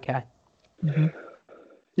him in okay. Mm-hmm.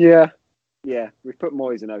 Yeah. We've put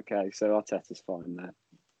Moyes in okay, so Arteta's fine there.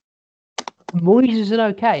 Moyes is an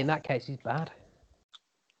okay. In that case, he's bad.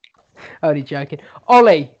 Only joking.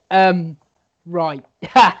 Ollie, right.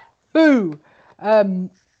 Who? I'm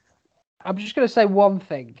just going to say one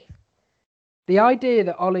thing. The idea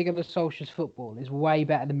that Ole Gunnar Solskjaer's football is way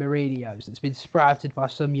better than Mourinho's that's been sprouted by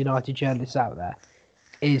some United journalists out there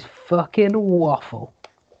is fucking waffle.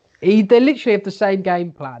 They literally have the same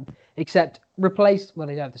game plan, except replace... Well,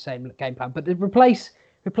 they don't have the same game plan, but they replace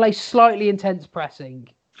slightly intense pressing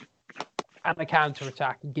and a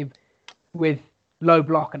counter-attack and give with low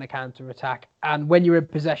block and a counter-attack. And when you're in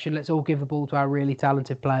possession, let's all give the ball to our really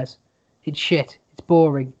talented players. It's shit. It's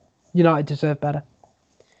boring. United deserve better.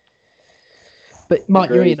 But Mike,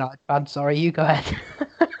 you're a United fan. Sorry, you go ahead.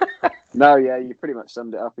 No, yeah, you pretty much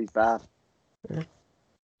summed it up. He's bad. Yeah.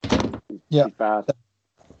 He's bad.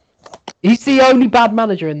 He's the only bad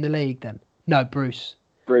manager in the league. Then no, Bruce.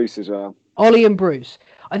 Bruce as well. Ollie and Bruce.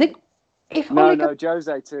 I think if Ollie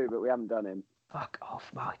Jose too, but we haven't done him. Fuck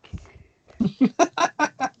off, Mike.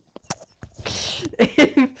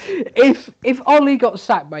 if Ollie got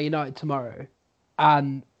sacked by United tomorrow,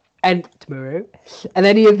 and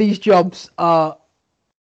any of these jobs are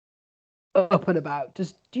up and about,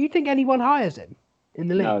 do you think anyone hires him in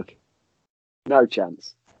the league? No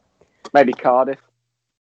chance. Maybe Cardiff.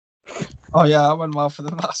 Oh yeah, that went well for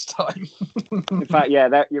them last time. In fact,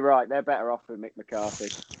 yeah, you're right. They're better off than Mick McCarthy.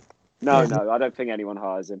 No, I don't think anyone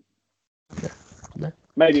hires him. No.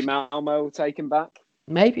 Maybe Malmo will take him back.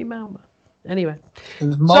 Maybe Malmo. Anyway,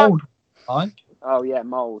 Mould. Oh yeah,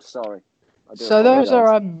 Mould. Sorry. So those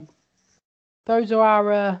are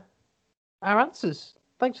our answers.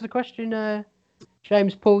 Thanks for the question,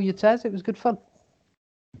 James Paul Yatez. It was good fun.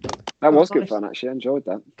 That was good fun, actually. I enjoyed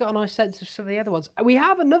that. Got a nice sense of some of the other ones. We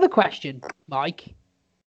have another question, Mike,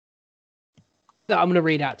 that I'm going to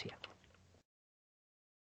read out to you.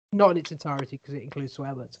 Not in its entirety, because it includes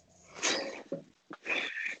swear words.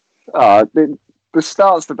 The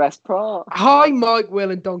start's the best part. Hi, Mike, Will,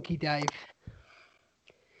 and Donkey Dave.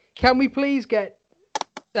 Can we please get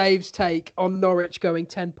Dave's take on Norwich going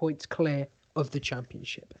 10 points clear of the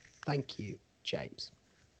Championship? Thank you, James.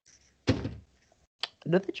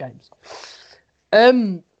 Another James.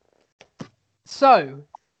 So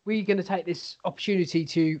we're going to take this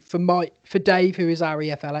opportunity for Dave, who is our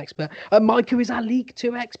EFL expert, and Mike, who is our League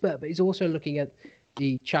Two expert, but he's also looking at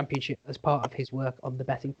the Championship as part of his work on the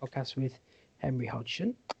betting podcast with Henry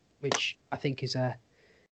Hodgson, which I think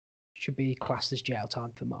should be classed as jail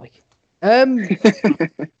time for Mike.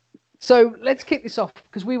 So let's kick this off,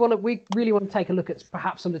 because we really want to take a look at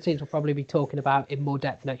perhaps some of the teams we'll probably be talking about in more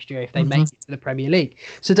depth next year if they make it to the Premier League.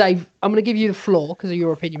 So Dave, I'm going to give you the floor because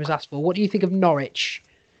your opinion was asked for. What do you think of Norwich?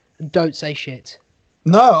 And don't say shit.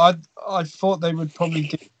 No, I thought they would probably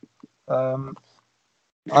do.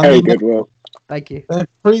 Very good, Will. Thank you. They've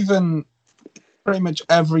proven pretty much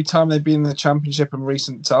every time they've been in the Championship in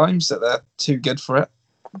recent times that they're too good for it.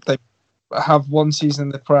 They have one season in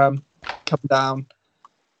the Prem, come down,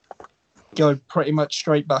 go pretty much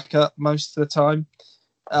straight back up most of the time.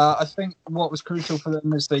 I think what was crucial for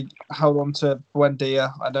them is they held on to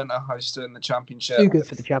Buendia. I don't know how he's doing in the Championship. Too good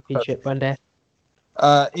for the Championship, Buendia.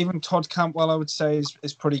 Even Todd Cantwell, I would say,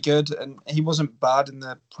 is pretty good, and he wasn't bad in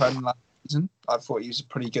the Prem last season. I thought he was a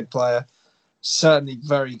pretty good player. Certainly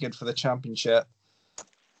very good for the Championship.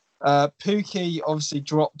 Pukki obviously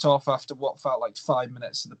dropped off after what felt like 5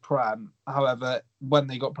 minutes of the Prem. However, when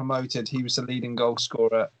they got promoted, he was the leading goal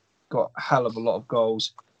scorer, got a hell of a lot of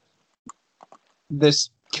goals.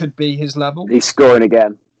 This could be his level. He's scoring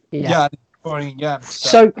again. Yeah, he's scoring again.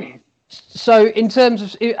 So in terms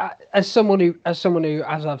of as someone who,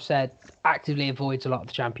 as I've said, actively avoids a lot of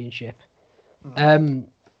the Championship,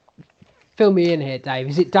 fill me in here, Dave.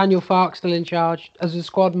 Is it Daniel Farke still in charge? Has the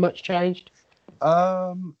squad much changed?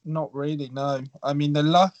 Not really. No. I mean, they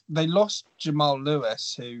lost Jamal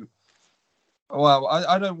Lewis, who. Well,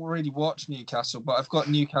 I don't really watch Newcastle, but I've got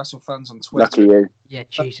Newcastle fans on Twitter. Lucky you. Yeah,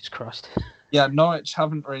 Jesus Christ. Yeah, Norwich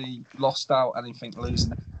haven't really lost out anything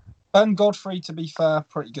losing it. Ben Godfrey, to be fair,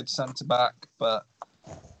 pretty good centre-back, but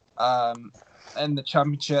in the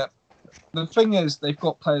Championship, the thing is they've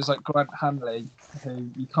got players like Grant Hanley, who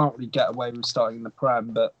you can't really get away with starting in the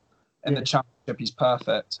Prem, but in the Championship he's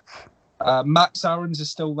perfect. Max Aarons is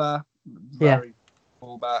still there, very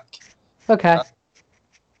fullback. Okay.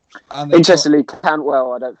 Interestingly,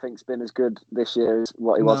 Cantwell, I don't think has been as good this year as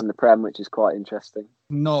what he was in the Prem, which is quite interesting.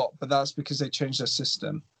 Not, but that's because they changed their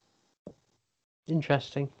system.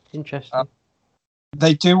 Interesting.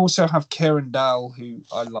 They do also have Kieran Dowell, who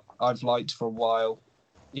I've liked for a while.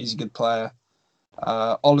 He's a good player.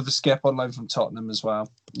 Oliver Skipp on loan from Tottenham as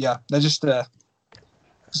well. Yeah, they're just a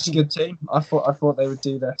good team. I thought they would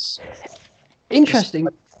do this. Interesting.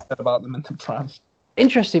 About them in the Prem.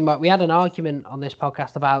 Interesting, Mike. We had an argument on this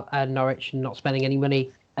podcast about Norwich not spending any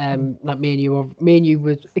money. Like me and you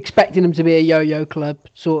were expecting them to be a yo-yo club,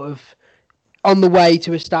 sort of on the way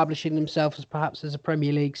to establishing themselves as perhaps as a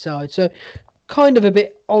Premier League side. So, kind of a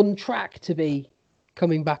bit on track to be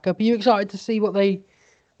coming back up. Are you excited to see what they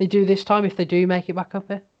do this time if they do make it back up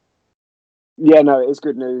there? Yeah, no, it is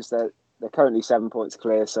good news that they're currently 7 points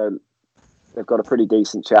clear, so they've got a pretty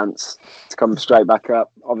decent chance to come straight back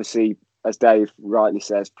up. Obviously, as Dave rightly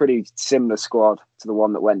says, pretty similar squad to the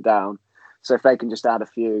one that went down. So if they can just add a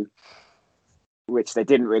few, which they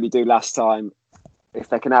didn't really do last time, if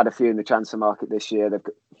they can add a few in the transfer market this year,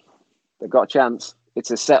 they've got a chance. It's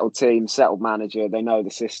a settled team, settled manager. They know the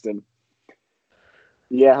system.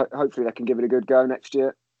 Yeah, hopefully they can give it a good go next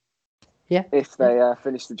year. Yeah. If they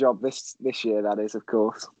finish the job this year, that is, of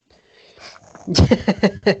course.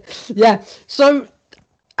 Yeah. So,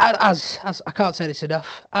 as I can't say this enough,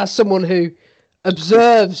 as someone who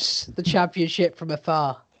observes the Championship from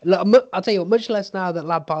afar, I'll tell you what, much less now that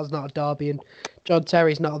Lampard's not at Derby and John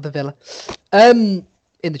Terry's not at the Villa, in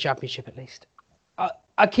the Championship at least.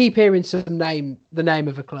 I keep hearing the name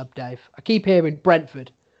of a club, Dave. I keep hearing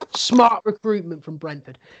Brentford. Smart recruitment from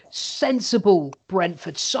Brentford. Sensible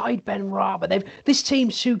Brentford. Side Ben Rama. This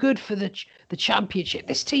team's too good for the Championship.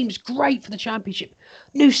 This team's great for the Championship.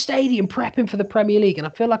 New stadium, prepping for the Premier League. And I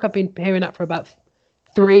feel like I've been hearing that for about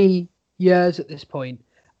 3 years at this point,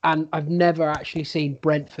 and I've never actually seen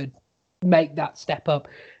Brentford make that step up.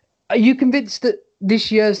 Are you convinced that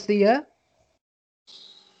this year's the year?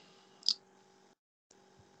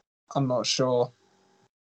 I'm not sure.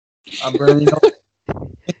 I'm really not.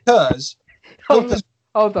 Because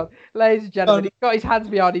hold on, ladies and gentlemen, he's got his hands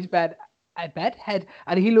behind his head,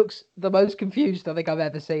 and he looks the most confused I think I've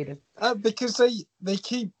ever seen him. Because they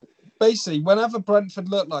keep basically, whenever Brentford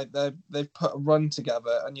look like they've put a run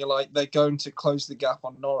together, and you're like they're going to close the gap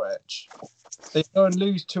on Norwich, they go and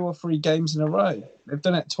lose 2 or 3 games in a row. They've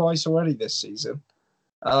done it twice already this season.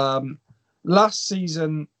 Last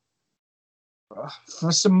season,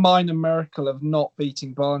 for some minor miracle of not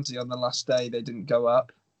beating Barnsley on the last day, they didn't go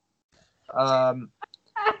up.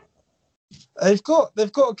 They've got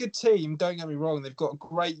a good team. Don't get me wrong. They've got a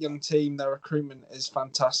great young team. Their recruitment is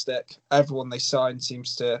fantastic. Everyone they sign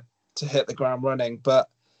seems to hit the ground running. But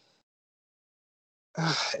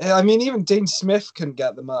I mean, even Dean Smith couldn't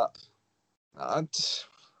get them up. I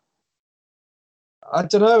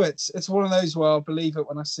don't know. It's one of those where I'll believe it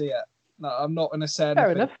when I see it. No, I'm not going to say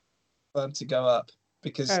anything for them to go up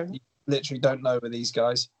because you literally don't know with these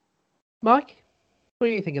guys. Mike, what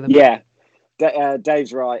do you think of them? Yeah.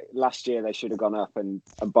 Dave's right. Last year they should have gone up and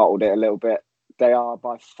bottled it a little bit. They are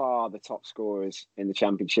by far the top scorers in the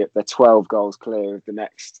Championship. They're 12 goals clear of the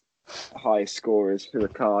next highest scorers, who are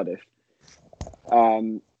Cardiff.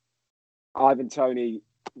 Ivan Toney,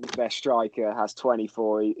 their striker, has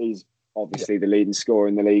 24. He's obviously the leading scorer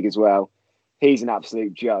in the league as well. He's an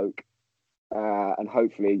absolute joke. And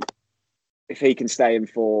hopefully, if he can stay in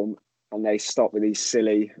form and they stop with these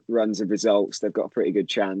silly runs of results, they've got a pretty good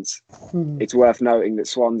chance. It's worth noting that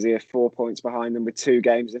Swansea are 4 points behind them with 2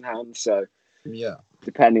 games in hand. So,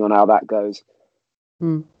 depending on how that goes,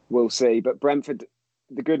 we'll see. But Brentford,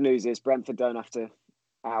 the good news is Brentford don't have to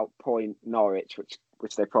outpoint Norwich,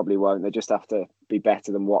 which they probably won't. They just have to be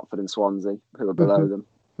better than Watford and Swansea, who are below them.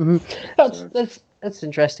 That's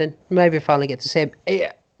interesting. Maybe I finally get to see him.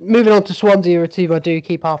 Yeah. Moving on to Swansea, a team I do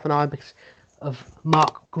keep half an eye because of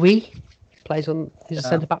Mark Gui. He's a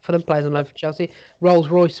centre back for them, plays on loan for Chelsea. Rolls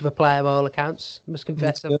Royce of a player by all accounts. I must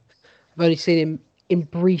confess, I've only seen him in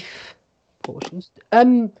brief portions.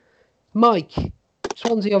 Mike,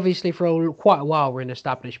 Swansea obviously for quite a while were an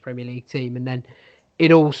established Premier League team, and then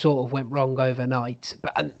it all sort of went wrong overnight.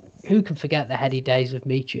 But who can forget the heady days of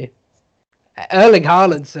Michu? Erling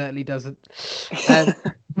Haaland certainly doesn't.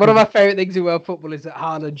 One of my favourite things in world football is that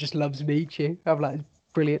Haaland just loves Michu. I'm like,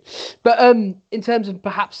 brilliant. But in terms of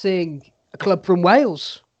perhaps seeing a club from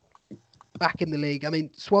Wales back in the league, I mean,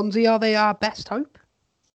 Swansea, are they our best hope?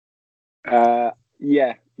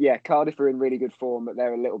 Yeah. Cardiff are in really good form, but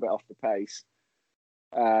they're a little bit off the pace.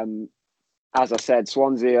 As I said,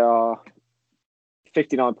 Swansea are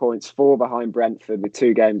 59 points, 4 behind Brentford with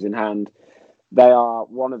 2 games in hand. They are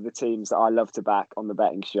one of the teams that I love to back on the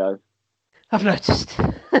betting show. I've noticed.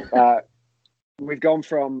 We've gone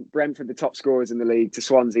from Brentford, the top scorers in the league, to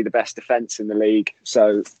Swansea, the best defence in the league.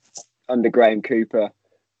 So under Graham Cooper,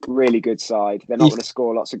 really good side. They're not going to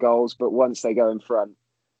score lots of goals, but once they go in front,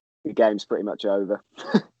 the game's pretty much over.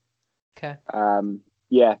 Okay.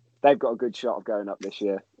 They've got a good shot of going up this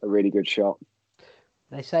year. A really good shot.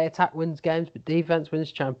 They say attack wins games, but defence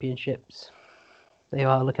wins championships. There you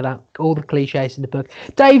are, look at that. All the cliches in the book.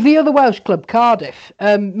 Dave, the other Welsh club, Cardiff.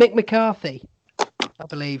 Mick McCarthy, I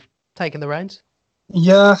believe, taking the reins.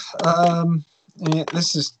 Yeah,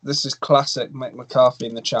 this is classic Mick McCarthy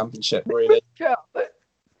in the Championship, really.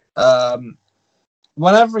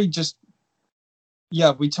 Whenever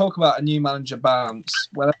we talk about a new manager bounce.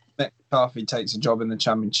 Whenever Mick McCarthy takes a job in the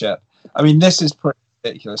Championship, I mean, this is pretty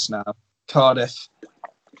ridiculous now. Cardiff,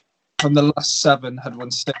 from the last 7, had won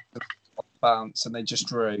 6 bounce, and they just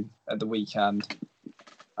drew at the weekend.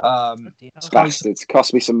 Bastards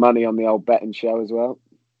cost me some money on the old betting show as well.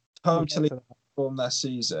 Totally form their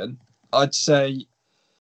season. I'd say,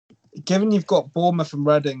 given you've got Bournemouth and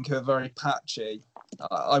Reading who are very patchy,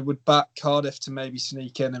 I would back Cardiff to maybe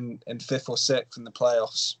sneak in 5th or 6th in the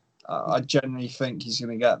playoffs. I genuinely think he's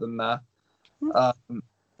going to get them there.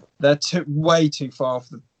 They're way too far off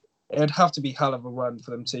the. It'd have to be hell of a run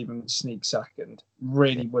for them to even sneak second.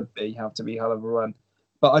 Really would have to be hell of a run.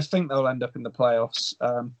 But I think they'll end up in the playoffs.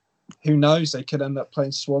 Who knows? They could end up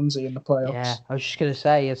playing Swansea in the playoffs. Yeah, I was just going to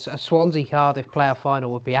say a Swansea Cardiff playoff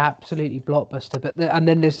final would be absolutely blockbuster. But and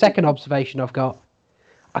then the second observation I've got,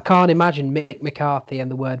 I can't imagine Mick McCarthy and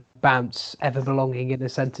the word bounce ever belonging in a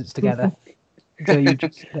sentence together. So you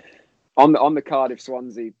just on the Cardiff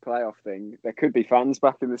Swansea playoff thing, there could be fans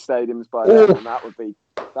back in the stadiums by then, and that would be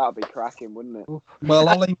cracking, wouldn't it? Well,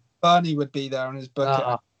 Ollie Burney would be there on his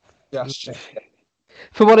bucket. Gesture.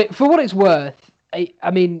 For what it's worth,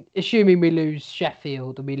 I mean, assuming we lose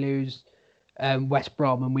Sheffield and we lose West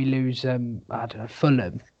Brom and we lose I don't know,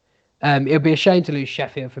 Fulham, it'll be a shame to lose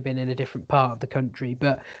Sheffield for being in a different part of the country.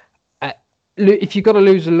 But if you've got to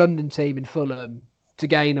lose a London team in Fulham to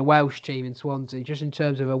gain a Welsh team in Swansea, just in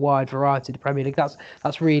terms of a wide variety of the Premier League,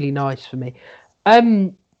 that's really nice for me.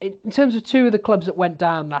 In terms of two of the clubs that went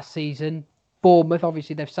down last season, Bournemouth,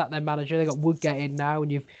 obviously they've sacked their manager, they've got Woodgate in now,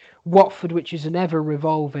 and you've Watford, which is an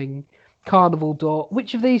ever-revolving carnival door.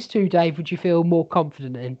 Which of these two, Dave, would you feel more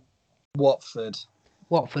confident in? Watford.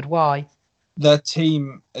 Watford, why? Their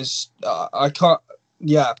team is... I can't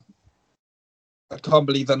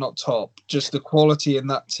believe they're not top. Just the quality in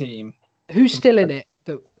that team. Who's still in it,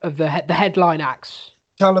 the headline acts?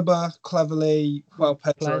 Caliber, Cleverley,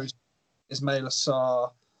 Pedro, Ismail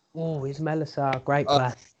Assar. Oh, Ismail Assar, great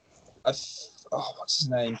player. What's his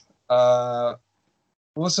name?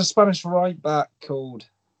 What's the Spanish right back called?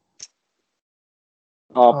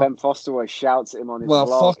 Ben Foster always shouts at him on his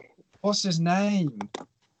vlog. What's his name?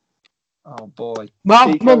 Oh boy,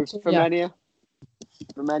 Kiko Femenia.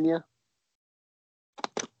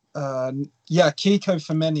 Kiko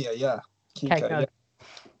Femenia. Yeah, Kiko.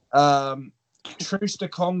 Yeah.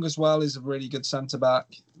 Truster Kong as well is a really good centre back.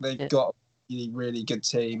 They've got a really, really good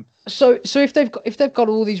team. So if they've got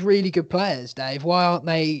all these really good players, Dave, why aren't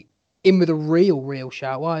they in with a real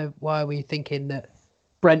shout? Why are we thinking that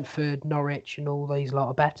Brentford, Norwich, and all these lot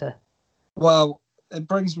are better? Well, it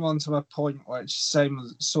brings me on to my point, which same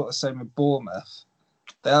with Bournemouth.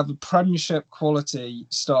 They have a Premiership quality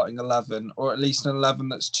starting 11, or at least an 11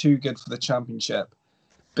 that's too good for the Championship.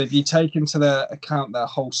 But if you take into their account their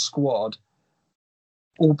whole squad,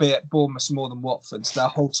 albeit Bournemouth's more than Watford's, their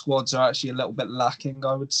whole squads are actually a little bit lacking,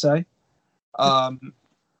 I would say.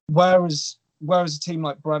 Whereas a team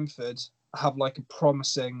like Brentford have like a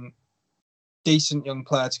promising, decent young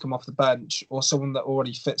player to come off the bench, or someone that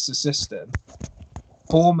already fits the system,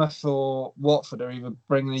 Bournemouth or Watford are either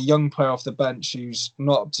bringing a young player off the bench who's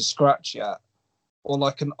not up to scratch yet, or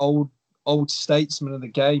like an old statesman of the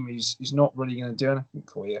game who's not really going to do anything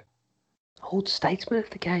for you. Old statesman of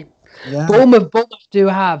the game. Yeah. Bournemouth do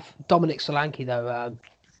have Dominic Solanke, though, one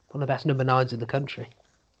of the best number 9s in the country,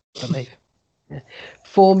 I believe. Yeah.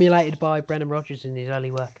 Formulated by Brendan Rodgers in his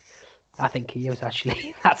early work. I think he was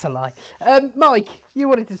actually. That's a lie. Mike, you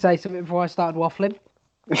wanted to say something before I started waffling?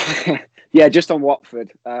 Yeah, just on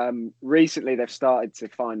Watford. Recently, they've started to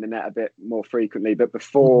find the net a bit more frequently, but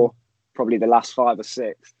before probably the last 5 or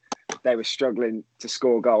 6, they were struggling to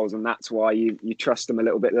score goals, and that's why you trust them a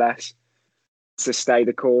little bit less to stay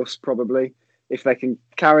the course, probably. If they can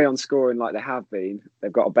carry on scoring like they have been,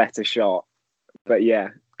 they've got a better shot. But yeah,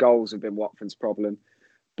 goals have been Watford's problem.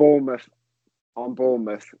 Bournemouth,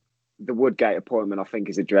 the Woodgate appointment, I think,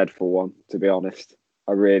 is a dreadful one, to be honest.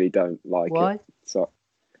 I really don't like Why? it. So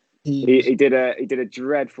he did a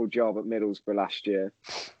dreadful job at Middlesbrough last year.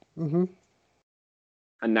 Mm-hmm.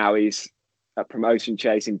 And now he's at promotion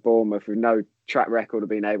chasing Bournemouth with no track record of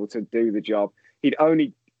being able to do the job. He'd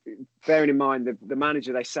only, bearing in mind the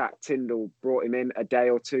manager they sacked, Tyndall, brought him in a day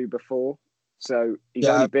or two before. So he's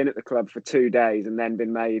only been at the club for 2 days and then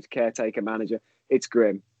been made caretaker manager. It's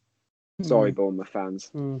grim. Sorry, Bournemouth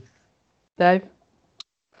fans. Dave?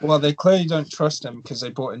 Well, they clearly don't trust him because they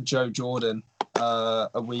brought in Joe Jordan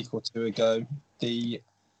a week or 2 ago. The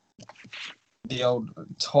old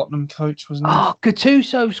Tottenham coach, wasn't he? Oh,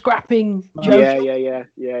 Gattuso scrapping Joe.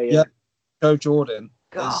 Yeah. Joe Jordan.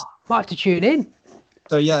 God, might have to tune in.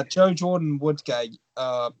 So yeah, Joe Jordan, Woodgate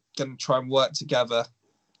are going to try and work together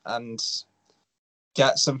and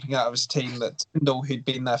get something out of his team that Tyndall, who'd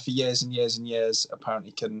been there for years and years and years,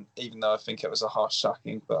 apparently can, even though I think it was a harsh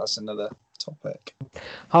sacking, but that's another topic.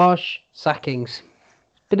 Harsh sackings.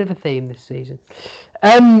 Bit of a theme this season.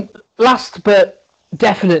 Last but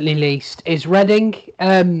definitely least is Reading.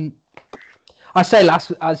 I say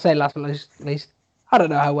last but least. I don't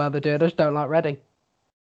know how well they're doing. I just don't like Reading.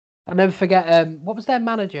 I'll never forget, what was their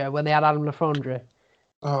manager when they had Adam Lafondre?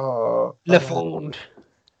 Oh, Lafond.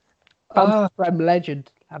 Prem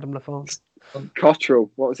legend, Adam Lafond.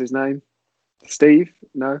 Cottrell. What was his name? Steve?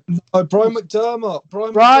 No. Oh, Brian McDermott.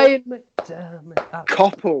 Brian McDermott.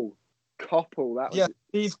 Koppel. That was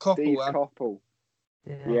Steve Koppel. Steve Koppel.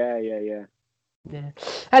 Yeah.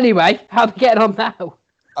 Anyway, how are they getting on now?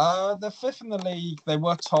 They're fifth in the league. They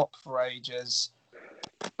were top for ages.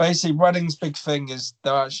 Basically, Reading's big thing is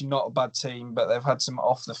they're actually not a bad team, but they've had some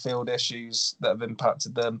off-the-field issues that have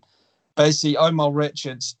impacted them. Basically, Omar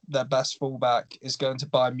Richards, their best fullback, is going to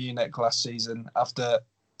Bayern Munich last season after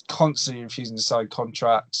constantly refusing to sign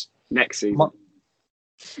contracts. Next season.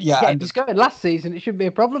 Yeah, if he's going last season, it shouldn't be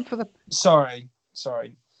a problem for them. Sorry.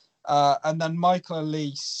 And then Michael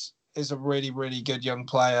Elise is a really, really good young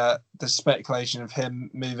player. There's speculation of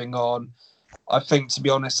him moving on. I think, to be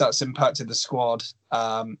honest, that's impacted the squad.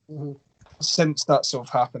 Since that sort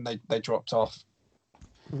of happened, they dropped off.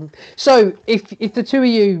 So, if the two of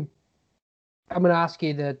you, I'm going to ask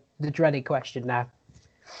you the dreaded question now.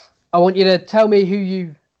 I want you to tell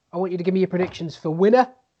me I want you to give me your predictions for winner,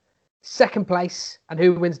 second place, and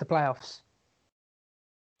who wins the playoffs.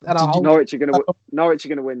 And Norwich are going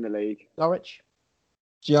to win the league. Norwich.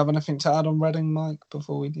 Do you have anything to add on Reading, Mike,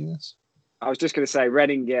 before we do this? I was just going to say,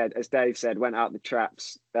 Reading, as Dave said, went out the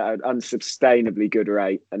traps at an unsustainably good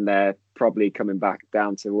rate, and they're probably coming back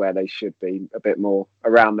down to where they should be, a bit more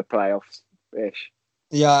around the playoffs-ish.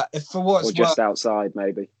 Yeah, if for what's or just outside,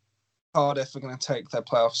 maybe. Cardiff are going to take their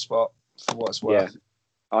playoff spot for what's worth.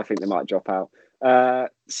 Yeah, I think they might drop out.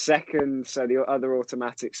 Second, so the other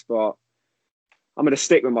automatic spot, I'm going to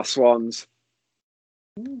stick with my Swans.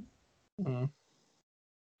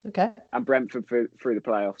 Okay. And Brentford through the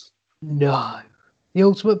playoffs. No. The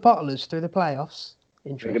ultimate bottlers through the playoffs.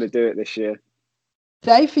 Interesting. We're going to do it this year.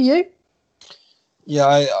 Dave, for you? Yeah,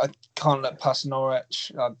 I can't let past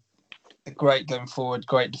Norwich. Great going forward,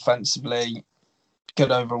 great defensively,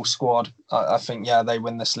 good overall squad. I think, they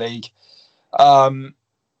win this league.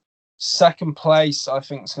 Second place, I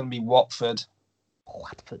think it's going to be Watford.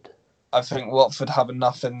 I think Watford have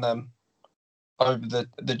enough in them over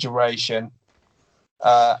the duration.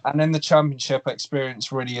 And in the Championship,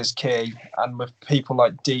 experience really is key. And with people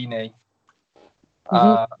like Deeney,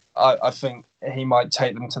 I think he might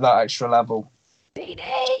take them to that extra level.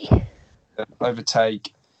 Deeney!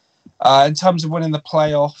 Overtake. In terms of winning the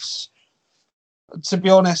playoffs, to be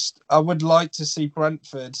honest, I would like to see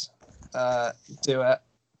Brentford do it,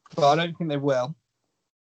 but I don't think they will.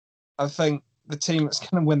 I think the team that's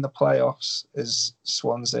going to win the playoffs is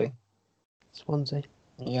Swansea.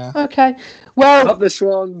 Yeah. Okay. Well, up the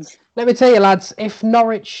Swans. Let me tell you, lads, if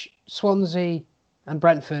Norwich, Swansea and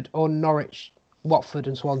Brentford, or Norwich, Watford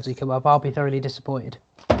and Swansea come up, I'll be thoroughly disappointed.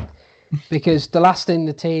 Because the last thing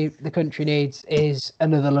the country needs is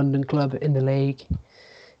another London club in the league,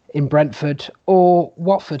 in Brentford, or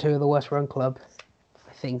Watford, who are the worst run club,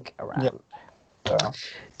 I think, around. Yep. Yeah.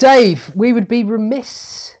 Dave, we would be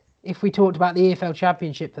remiss if we talked about the EFL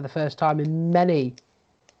Championship for the first time in many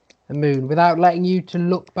a moon without letting you to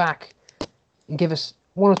look back and give us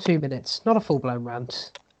 1 or 2 minutes, not a full-blown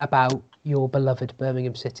rant, about your beloved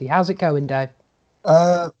Birmingham City. How's it going, Dave?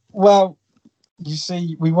 Well, you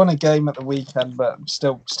see, we won a game at the weekend, but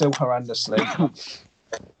still horrendously.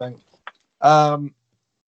 I think.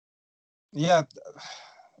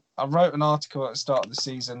 I wrote an article at the start of the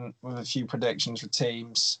season with a few predictions for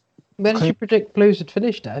teams. When did you predict Blues would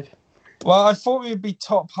finish, Dave? Well, I thought we would be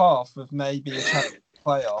top half with maybe a chance at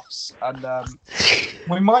playoffs, and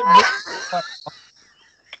we might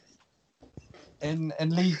win in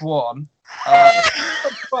League One.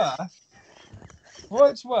 For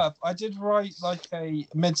what it's worth, I did write like a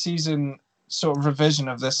mid-season sort of revision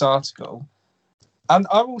of this article, and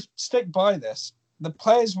I will stick by this. The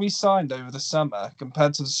players we signed over the summer,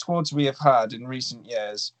 compared to the squads we have had in recent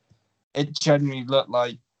years, it genuinely looked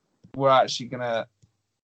like we're actually going to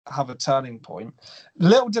have a turning point.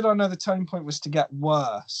 Little did I know the turning point was to get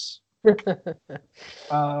worse.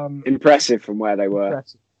 Impressive from where they were.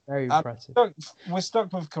 Impressive. Very impressive. We're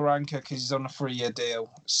stuck with Karanka because he's on a 3-year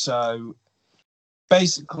deal. So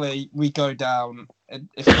basically, we go down.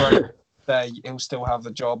 If Karanka stay, he'll still have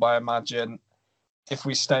a job, I imagine. If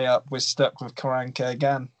we stay up, we're stuck with Karanka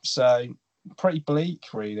again. So pretty bleak,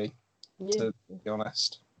 really, to be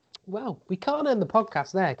honest. Well, we can't end the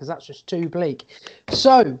podcast there because that's just too bleak.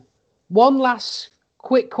 So, one last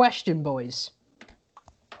quick question, boys.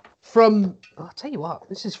 I'll tell you what,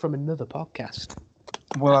 this is from another podcast.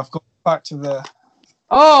 Well, I've got back to the...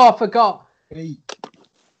 Oh, I forgot.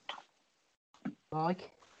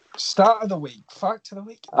 Mike? Start of the week. Fact of the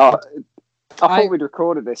week. Oh, I thought we'd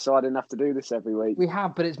recorded this so I didn't have to do this every week. We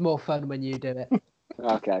have, but it's more fun when you do it.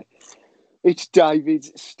 Okay. It's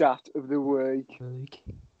David's stat of the week.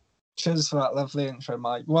 Cheers for that lovely intro,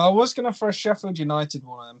 Mike. Well, I was going to throw Sheffield United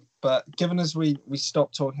one in, but given as we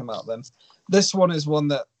stopped talking about them, this one is one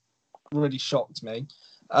that really shocked me.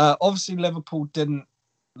 Obviously, Liverpool didn't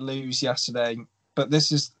lose yesterday, but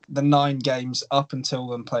this is the 9 games up until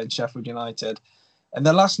them playing Sheffield United. In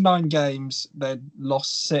the last 9 games, they'd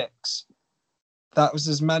lost 6. That was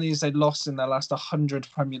as many as they'd lost in their last 100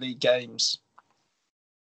 Premier League games.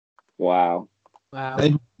 Wow.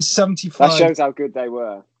 They 75. That shows how good they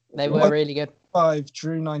were. They were really good. 5,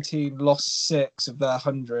 drew 19, lost 6 of their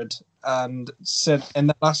 100. And said in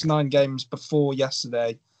the last 9 games before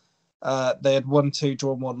yesterday, they had won 2,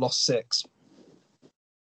 drawn 1, lost 6.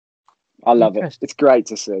 I love it. It's great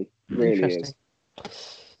to see. It really is.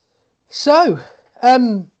 So,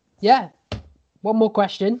 yeah, one more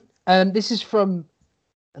question. This is from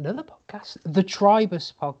another podcast, the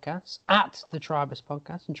Tribus podcast, at the Tribus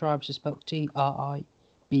podcast, and Tribus is spelled Tribus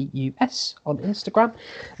on Instagram.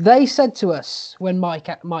 They said to us when Mike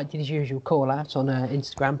did his usual call out on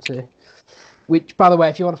Instagram, which, by the way,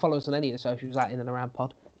 if you want to follow us on any of the socials at In and Around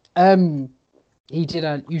Pod, he did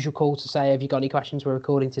a usual call to say, have you got any questions? We're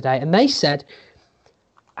recording today. And they said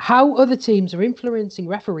how other teams are influencing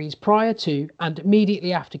referees prior to and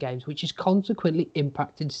immediately after games, which is consequently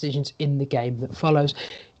impacting decisions in the game that follows.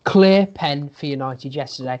 Clear pen for United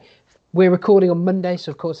yesterday. We're recording on Monday,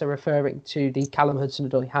 so of course they're referring to the Callum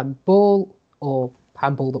Hudson-Odoi handball, or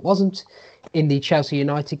handball that wasn't, in the Chelsea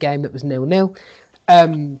United game that was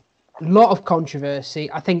 0-0. Lot of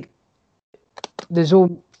controversy. I think there's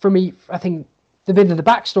all, for me, I think the bit of the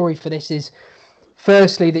backstory for this is,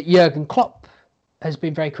 firstly, that Jurgen Klopp has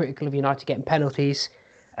been very critical of United getting penalties.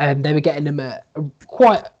 They were getting them at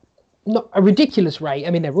quite, not a ridiculous rate. I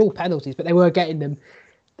mean, they were all penalties, but they were getting them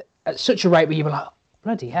at such a rate where you were like, oh,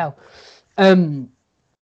 bloody hell. And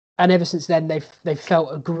ever since then, they've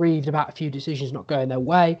felt aggrieved about a few decisions not going their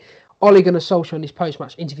way. Ole Gunnar Solskjaer in his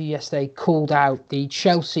post-match interview yesterday called out the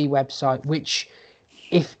Chelsea website, which,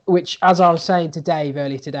 as I was saying to Dave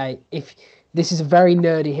earlier today, if this is a very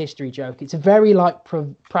nerdy history joke, it's a very like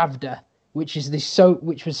Pravda, which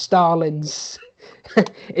was Stalin's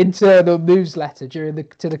internal newsletter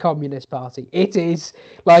to the Communist Party. It is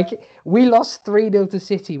like, we lost 3-0 to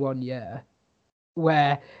City one year,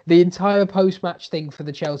 where the entire post-match thing for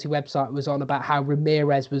the Chelsea website was on about how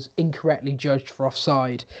Ramirez was incorrectly judged for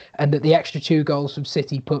offside and that the extra 2 goals from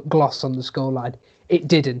City put gloss on the scoreline. It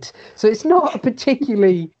didn't. So it's not a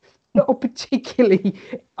particularly,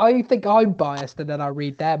 I think I'm biased and then I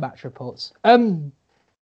read their match reports.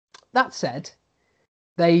 That said,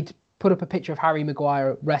 they'd put up a picture of Harry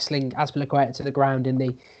Maguire wrestling Azpilicueta to the ground in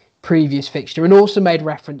the previous fixture, and also made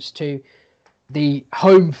reference to the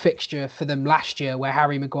home fixture for them last year, where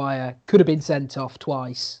Harry Maguire could have been sent off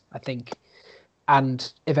twice, I think,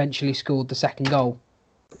 and eventually scored the second goal.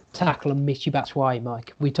 Tackle and miss you, that's why,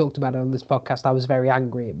 Mike. We talked about it on this podcast. I was very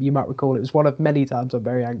angry. You might recall it was one of many times I'm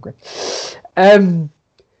very angry.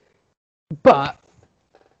 But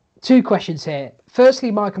 2 questions here.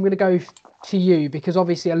 Firstly, Mike, I'm going to go to you because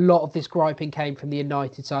obviously a lot of this griping came from the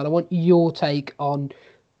United side. I want your take on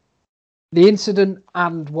the incident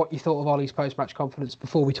and what you thought of Ollie's post-match conference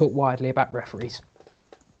before we talk widely about referees.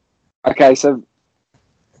 Okay, so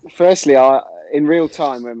firstly, in real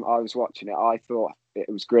time when I was watching it, I thought it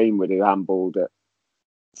was Greenwood who handballed it.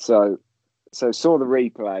 So saw the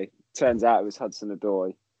replay. Turns out it was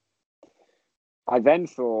Hudson-Odoi. I then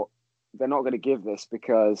thought they're not going to give this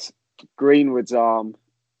because Greenwood's arm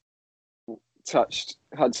touched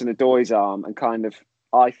Hudson-Odoi's arm and kind of,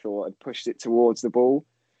 I thought, had pushed it towards the ball.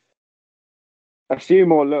 A few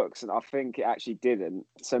more looks and I think it actually didn't.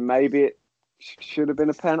 So maybe it should have been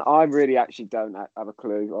a pen. I really actually don't have a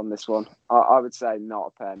clue on this one. I would say not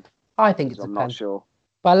a pen. I think it's a pen. I'm not sure.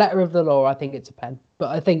 By letter of the law, I think it's a pen. But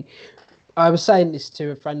I think, I was saying this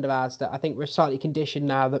to a friend of ours, that I think we're slightly conditioned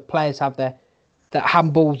now that players have that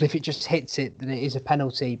handballs, if it just hits it, then it is a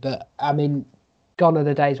penalty. But, I mean, gone are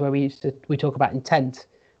the days where we talk about intent.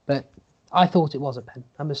 But I thought it was a pen,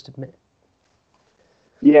 I must admit.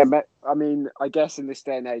 Yeah, I mean, I guess in this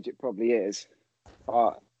day and age it probably is.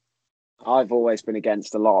 I've always been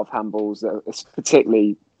against a lot of handballs, that,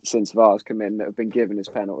 particularly since VAR's come in, that have been given as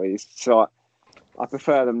penalties. So I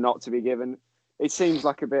prefer them not to be given. It seems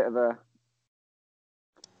like a bit of a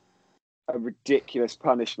ridiculous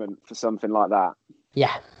punishment for something like that.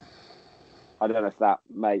 Yeah. I don't know if that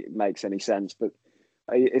makes any sense, but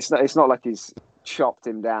it's not like he's chopped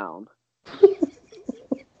him down.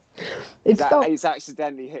 It's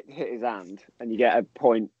accidentally hit his hand, and you get a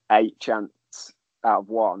 0.8 chance out of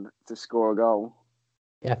 1 to score a goal.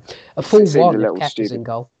 Yeah, a full 1 if Kepa's in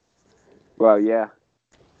goal. Well, yeah.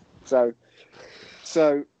 So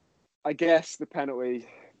I guess the penalty,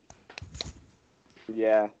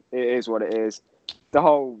 yeah, it is what it is. The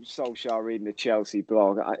whole Solskjaer reading the Chelsea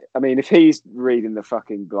blog, I mean, if he's reading the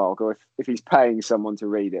fucking blog or if he's paying someone to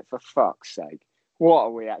read it, for fuck's sake, what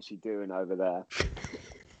are we actually doing over there?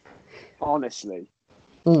 Honestly.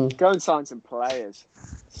 Go and sign some players.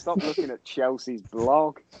 Stop looking at Chelsea's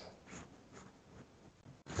blog.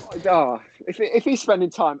 Oh, if he's spending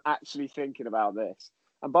time actually thinking about this,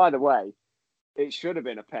 and by the way, it should have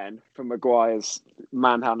been a pen from Maguire's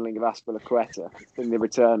manhandling of Azpilicueta in the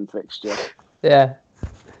return fixture. Yeah.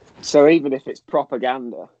 So even if it's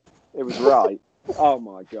propaganda, it was right. Oh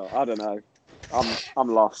my god, I don't know. I'm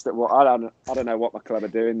lost at what I don't know what my club are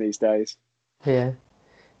doing these days. Yeah.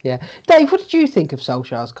 Dave, what did you think of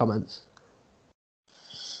Solskjaer's comments?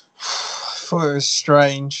 I thought it was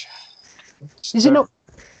strange. Is it not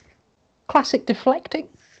classic deflecting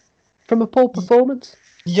from a poor performance?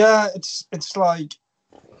 Yeah, it's like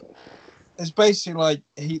it's basically like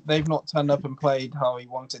they've not turned up and played how he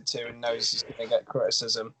wanted to and knows he's going to get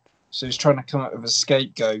criticism. So he's trying to come up with a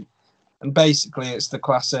scapegoat. And basically it's the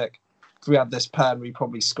classic, if we had this pen, we'd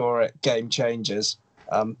probably score it, game changes.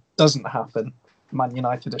 Doesn't happen. Man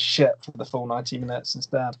United are shit for the full 90 minutes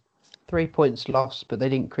instead. 3 points lost, but they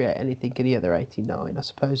didn't create anything in the other 89, I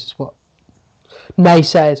suppose is what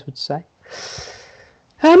naysayers would say.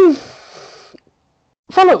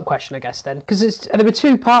 Follow-up question, I guess, then, because there were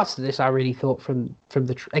two parts to this I really thought from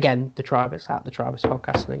the Tribus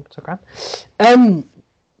podcast thing. So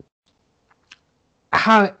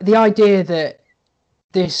how the idea that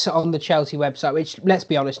this on the Chelsea website, which, let's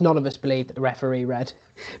be honest, none of us believe that the referee read,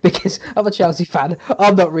 because I'm a Chelsea fan,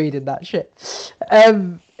 I'm not reading that shit.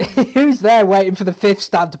 Who's there waiting for the fifth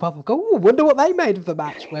stand to pop up? Go, wonder what they made of the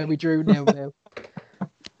match where we drew 0-0.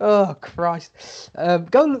 Oh, Christ.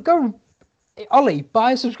 Go, Ollie,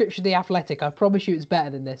 buy a subscription to The Athletic. I promise you it's better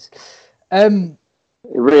than this. It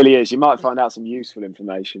really is. You might find out some useful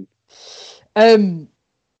information.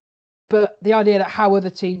 But the idea that how other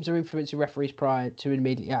teams are influencing referees prior to and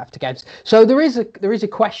immediately after games. So there is a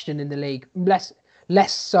question in the league, less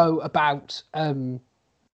so about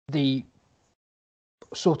the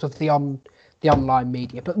sort of the online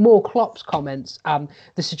media, but more Klopp's comments and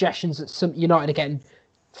the suggestions that some United are getting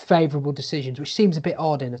favourable decisions, which seems a bit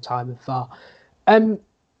odd in a time of VAR.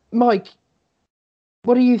 Mike,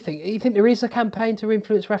 what do you think? Do you think there is a campaign to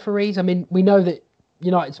influence referees? I mean, we know that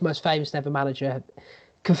United's most famous ever manager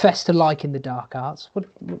confessed to liking the dark arts. What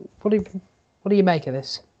do you make of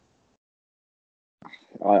this?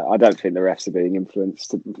 I don't think the refs are being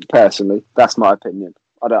influenced. Personally, that's my opinion.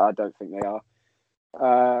 I don't think they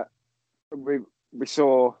are. We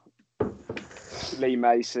saw Lee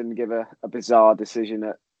Mason give a bizarre decision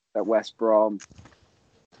at West Brom.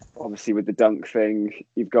 Obviously, with the dunk thing,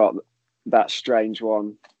 you've got that strange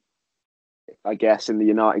one. I guess in the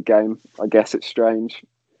United game, I guess it's strange.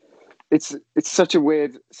 It's such a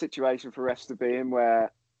weird situation for refs to be in,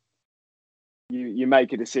 where you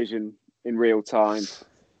make a decision in real time,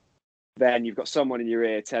 then you've got someone in your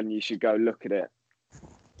ear telling you should go look at it.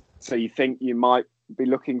 So you think you might be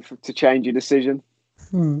looking to change your decision.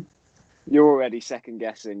 You're already second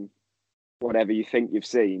guessing whatever you think you've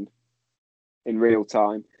seen in real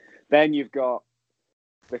time. Then you've got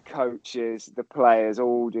the coaches, the players,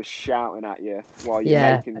 all just shouting at you while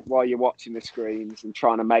you're watching the screens and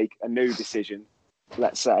trying to make a new decision,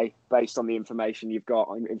 let's say, based on the information you've got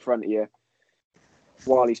in front of you,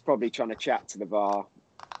 while he's probably trying to chat to the VAR.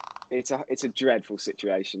 It's a dreadful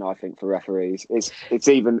situation, I think, for referees. It's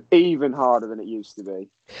even harder than it used to be.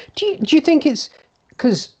 Do you think it's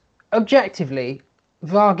because objectively,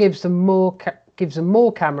 VAR gives them more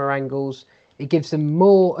camera angles? It gives them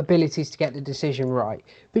more abilities to get the decision right.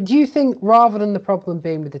 But do you think, rather than the problem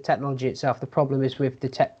being with the technology itself, the problem is with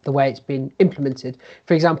the way it's been implemented?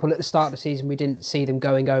 For example, at the start of the season, we didn't see them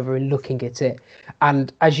going over and looking at it.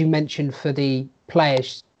 And as you mentioned, for the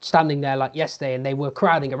players standing there like yesterday, and they were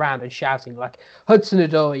crowding around and shouting like,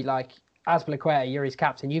 Hudson-Odoi, like, Azpilicueta, you're his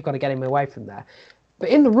captain, you've got to get him away from there. But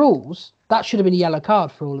in the rules, that should have been a yellow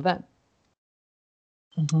card for all of them.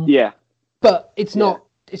 Mm-hmm. Yeah. But it's not.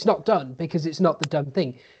 It's not done because it's not the done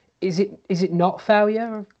thing. Is it not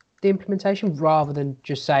failure of the implementation rather than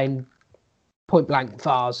just saying point blank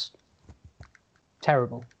VAR's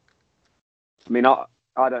terrible? I mean,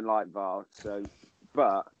 I don't like VAR,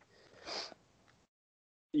 but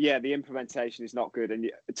yeah, the implementation is not good. And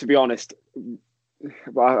to be honest,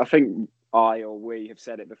 I think we have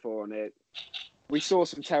said it before on it. We saw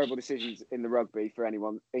some terrible decisions in the rugby for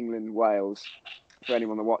anyone, England, Wales, for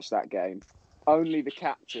anyone that watched that game. Only the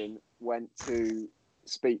captain went to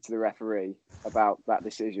speak to the referee about that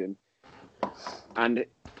decision. and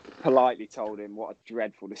politely told him what a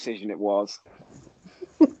dreadful decision it was.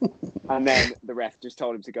 And then the ref just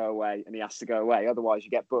told him to go away, and he has to go away. Otherwise,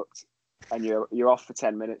 you get booked and you're off for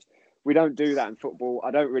 10 minutes. We don't do that in football.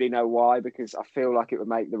 I don't really know why, because I feel like it would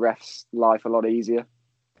make the ref's life a lot easier.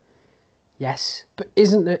 Yes, but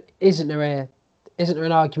isn't there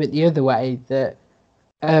an argument the other way that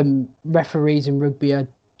referees in rugby are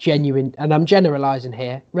genuine, and I'm generalising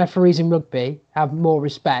here, referees in rugby have more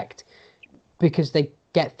respect because they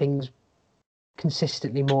get things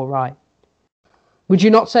consistently more right? Would you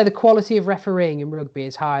not say the quality of refereeing in rugby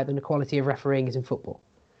is higher than the quality of refereeing is in football?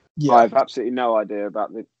 Yeah. I have absolutely no idea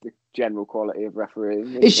about the general quality of refereeing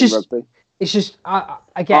in rugby. It's just,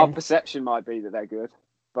 again... Our perception might be that they're good,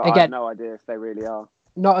 but I have no idea if they really are.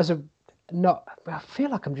 I feel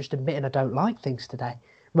like I'm just admitting I don't like things today,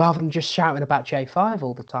 rather than just shouting about J5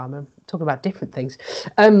 all the time. I'm talking about different things.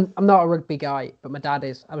 I'm not a rugby guy, but my dad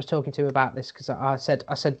is. I was talking to him about this because I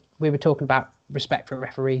said we were talking about respect for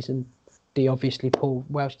referees, and obviously Paul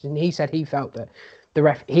Welsh, and he said he felt that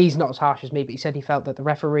he's not as harsh as me, but he said he felt that the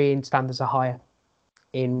refereeing standards are higher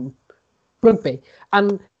in rugby.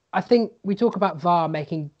 And I think we talk about VAR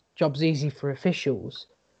making jobs easy for officials.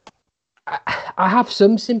 I have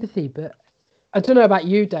some sympathy, but I don't know about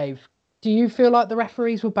you, Dave. Do you feel like the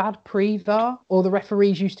referees were bad pre-VAR, or the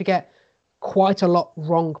referees used to get quite a lot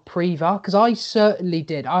wrong pre-VAR? Because I certainly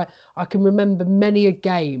did. I can remember many a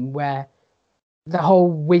game where the whole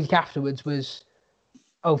week afterwards was,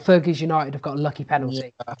 Fergie's United have got a lucky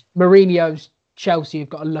penalty. Yeah. Mourinho's Chelsea have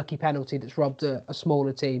got a lucky penalty that's robbed a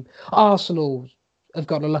smaller team. Arsenal have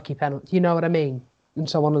got a lucky penalty. You know what I mean? And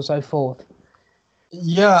so on and so forth.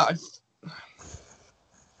 Yeah.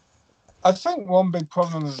 I think one big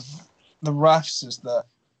problem with the refs is that,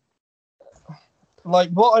 like,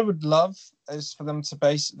 what I would love is for them to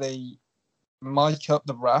basically mic up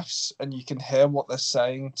the refs and you can hear what they're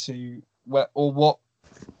saying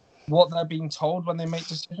what they're being told when they make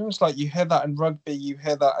decisions. Like, you hear that in rugby, you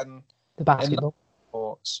hear that in the basketball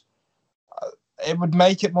sports. It would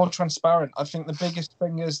make it more transparent. I think the biggest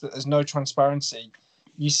thing is that there's no transparency.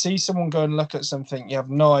 You see someone go and look at something, you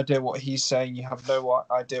have no idea what he's saying, you have no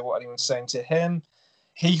idea what anyone's saying to him.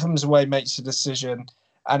 He comes away, makes a decision,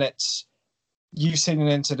 and you've seen an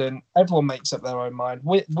incident, everyone makes up their own mind.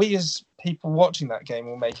 We as people watching that game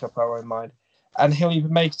will make up our own mind. And he'll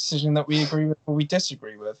even make a decision that we agree with or we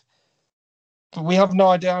disagree with. But we have no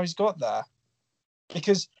idea how he's got there.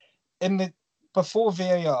 Because before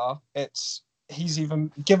VAR, he's even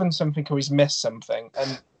given something or he's missed something.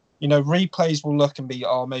 And, replays will look and be,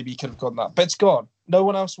 maybe he could have gone that. But it's gone. No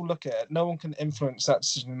one else will look at it. No one can influence that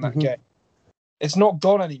decision in that game. It's not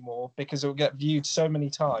gone anymore because it will get viewed so many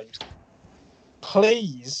times.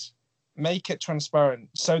 Please make it transparent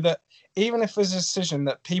so that even if there's a decision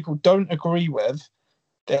that people don't agree with,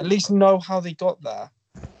 they at least know how they got there.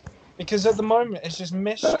 Because at the moment, it's just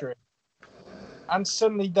mystery. And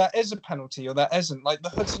suddenly there is a penalty or there isn't. Like the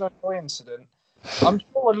Hudson-Odoi incident, I'm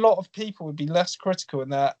sure a lot of people would be less critical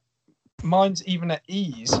and their minds even at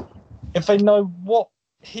ease if they know what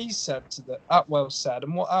he said that Atwell said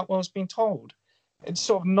and what Atwell's been told. It's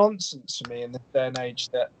sort of nonsense for me in this day and age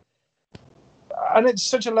and it's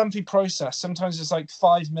such a lengthy process. Sometimes it's like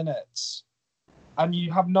 5 minutes and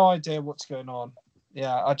you have no idea what's going on.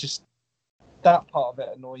 Yeah, that part of it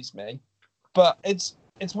annoys me. But it's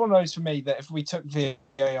one of those for me that if we took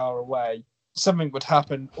VAR away, something would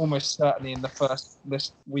happen almost certainly in the first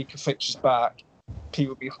week of fixtures back.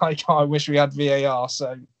 People would be like, I wish we had VAR,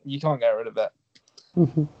 so you can't get rid of it.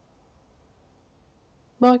 Mm-hmm.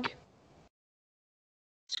 Mike?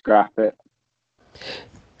 Scrap it.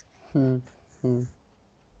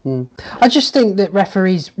 I just think that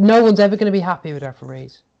referees, no one's ever going to be happy with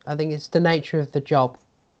referees. I think it's the nature of the job.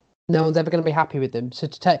 No one's ever going to be happy with them. So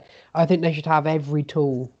I think they should have every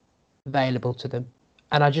tool available to them.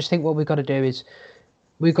 And I just think what we've got to do is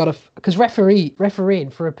because refereeing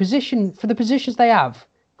for the positions they have,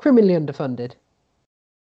 criminally underfunded.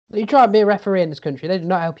 You try and be a referee in this country, they do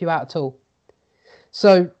not help you out at all.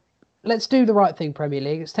 So let's do the right thing, Premier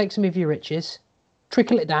League. Let's take some of your riches,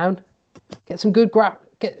 trickle it down, get some good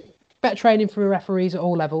get better training for referees at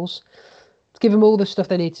all levels. Let's give them all the stuff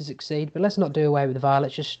they need to succeed, but let's not do away with the VAR.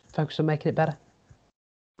 Let's just focus on making it better.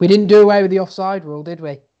 We didn't do away with the offside rule, did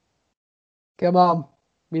we? Come on.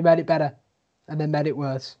 We made it better, and then made it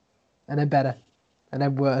worse, and then better, and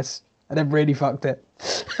then worse, and then really fucked it.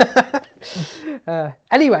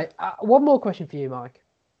 Anyway, one more question for you, Mike.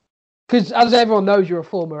 Because as everyone knows, you're a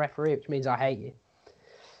former referee, which means I hate you.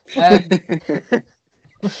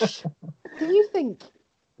 Do you think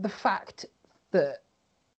the fact that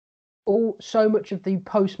so much of the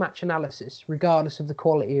post-match analysis, regardless of the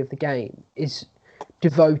quality of the game, is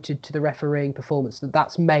devoted to the refereeing performance.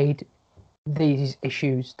 That's made these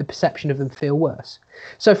issues, the perception of them, feel worse.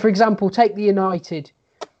 So, for example, take the United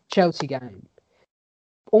Chelsea game.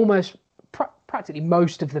 Almost practically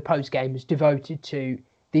most of the post game is devoted to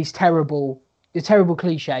the terrible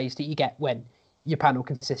cliches that you get when your panel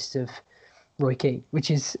consists of Roy Keane, which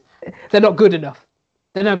is they're not good enough.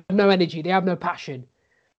 They have no energy. They have no passion.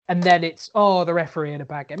 And then it's, the referee in a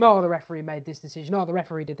bad game. The referee made this decision. The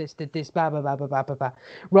referee did this, blah, blah, blah, blah, blah, blah, blah.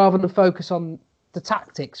 Rather than focus on the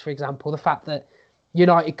tactics, for example, the fact that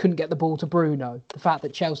United couldn't get the ball to Bruno, the fact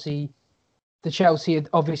that Chelsea had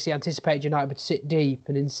obviously anticipated United would sit deep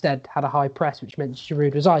and instead had a high press, which meant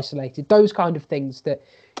Giroud was isolated. Those kind of things that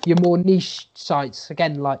your more niche sites,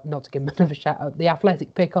 again, like, not to give them another shout out, The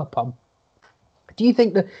Athletic pick up on. Do you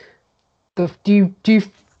think that do you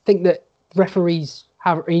think that referees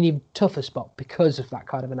have an even tougher spot because of that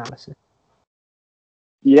kind of analysis?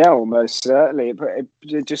 Yeah, almost certainly.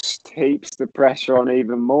 It just heaps the pressure on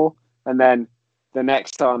even more. And then the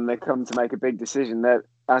next time they come to make a big decision, that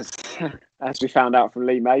as we found out from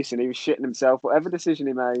Lee Mason, he was shitting himself whatever decision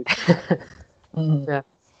he made. Yeah.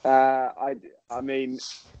 I mean,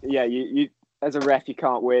 yeah, you as a ref, you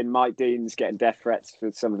can't win. Mike Dean's getting death threats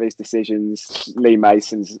for some of his decisions. Lee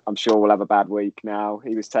Mason's, I'm sure, will have a bad week now.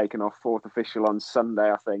 He was taken off fourth official on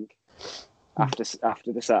Sunday, I think, after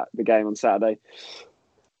the game on Saturday.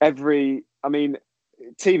 TV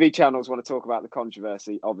channels want to talk about the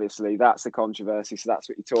controversy. Obviously, that's the controversy, so that's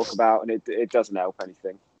what you talk about, and it doesn't help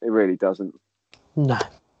anything. It really doesn't. No.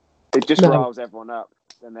 It just riles everyone up,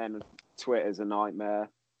 and then Twitter's a nightmare.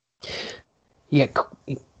 Yeah.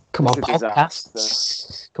 Come on,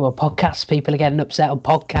 podcasts. Come on, podcasts. People are getting upset on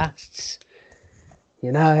podcasts.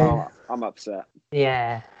 You know. Oh, I'm upset.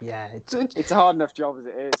 Yeah. It's a hard enough job as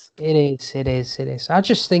it is. It is. I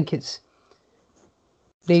just think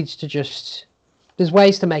needs to just. There's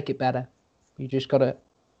ways to make it better. You just got to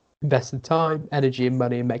invest in time, energy, and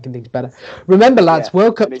money in making things better. Remember, lads,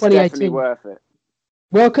 World Cup 2018. It's definitely worth it.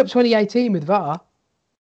 World Cup 2018 with VAR,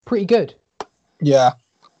 pretty good. Yeah.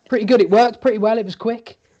 Pretty good. It worked pretty well. It was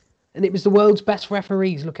quick. And it was the world's best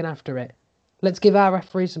referees looking after it. Let's give our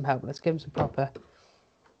referees some help. Let's give them some proper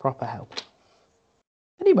help.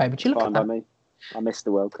 Anyway, would you look at that? Me. I missed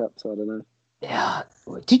the World Cup, so I don't know. Yeah.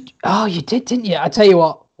 You did, didn't you? I tell you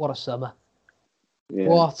what a summer. Yeah.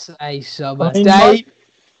 What a summer. I mean, Dave,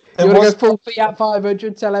 you want to go full Fiat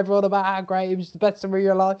 500, tell everyone about how great it was, the best summer of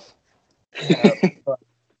your life?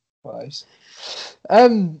 Nice.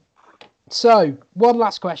 So, one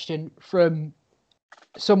last question from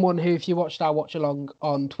someone who, if you watched our watch along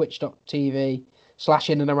on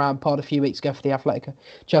twitch.tv/in and around pod a few weeks ago for the Athletic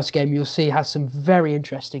Chelsea game, you'll see has some very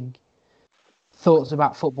interesting thoughts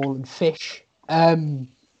about football and fish.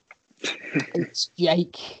 It's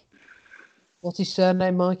Jake. What's his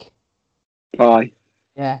surname, Mike? Bye.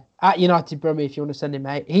 Yeah, at United Brummy, if you want to send him,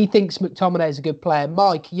 mate. He thinks McTominay is a good player.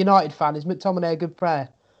 Mike, United fan, is McTominay a good player?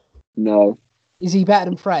 No. Is he better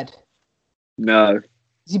than Fred? No.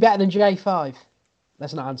 Is he better than J5?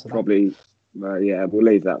 Let's not answer that. Probably. Yeah, we'll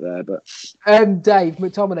leave that there. But Dave,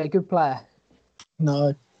 McTominay, good player. No.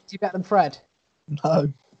 Is he better than Fred?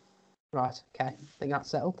 No. Right, okay. I think that's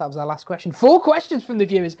settled. That was our last question. 4 questions from the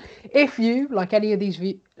viewers. If you, like any of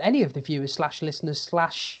the viewers / listeners /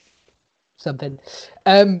 something,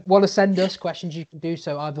 want to send us questions, you can do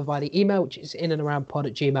so either via the email, which is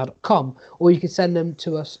inandaroundpod@gmail.com, or you can send them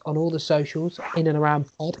to us on all the socials, in and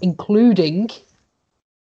around pod, including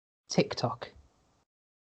TikTok.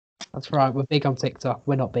 That's right, we're big on TikTok.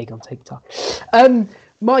 We're not big on TikTok.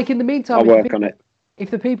 Mike, in the meantime, I'll work on it.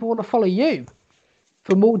 If the people want to follow you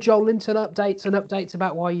for more Joel Linton updates and updates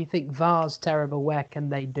about why you think VAR's terrible, where can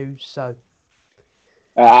they do so?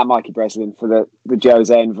 At Mikey Breslin for the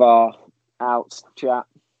Jose and VAR out chat.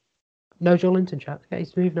 No Joel Linton chat. Okay,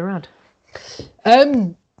 he's moving around.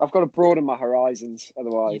 I've got to broaden my horizons,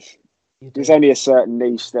 otherwise. There's only a certain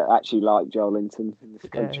niche that actually like Joel Linton in this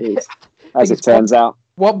country, as it turns out.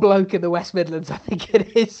 One bloke in the West Midlands, I think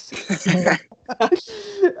it is.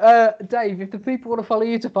 Dave, if the people want to follow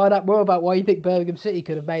you to find out more about why you think Birmingham City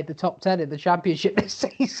could have made the top 10 in the Championship this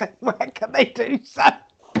season, where can they do so?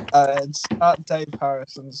 It's at Dave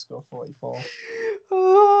Harris _44.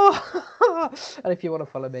 And if you want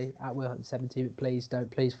to follow me at Will17, please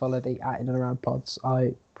follow the at In and Around Pods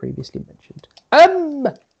I previously mentioned.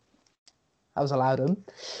 That was a loud one.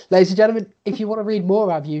 Ladies and gentlemen, if you want to read more of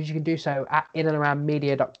our views, you can do so at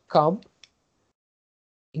inandaroundmedia.com,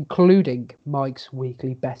 including Mike's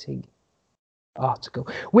weekly betting article,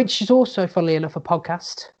 which is also, funnily enough, a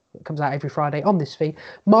podcast It comes out every Friday on this feed.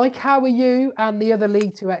 Mike, how are you and the other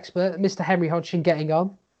League Two expert, Mr. Henry Hodgson, getting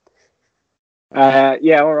on?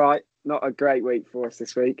 Yeah, all right. Not a great week for us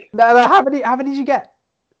this week. No, how many did you get?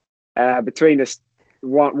 Between us,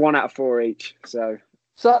 one out of 4 each. So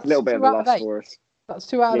So a little bit of a loss for us. That's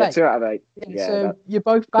 2 out of 8. 2 out of 8. Yeah, so you're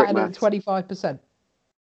both batting at 25%.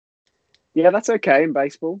 Yeah, that's okay in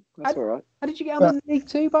baseball. That's all right. How did you get on in League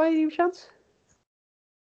Two by any chance?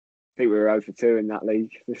 I think we were 0 for 2 in that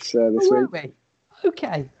league this week.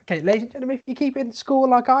 Okay, ladies and gentlemen, if you're keeping score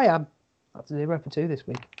like I am, that's 0 for 2 this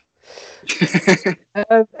week.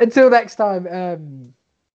 Until next time,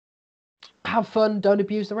 have fun, don't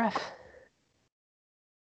abuse the ref.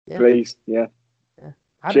 Yeah. Please, yeah.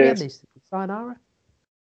 How do we end these? Sayonara?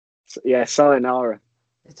 Yeah, sayonara.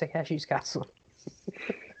 It's Takeshi's Castle.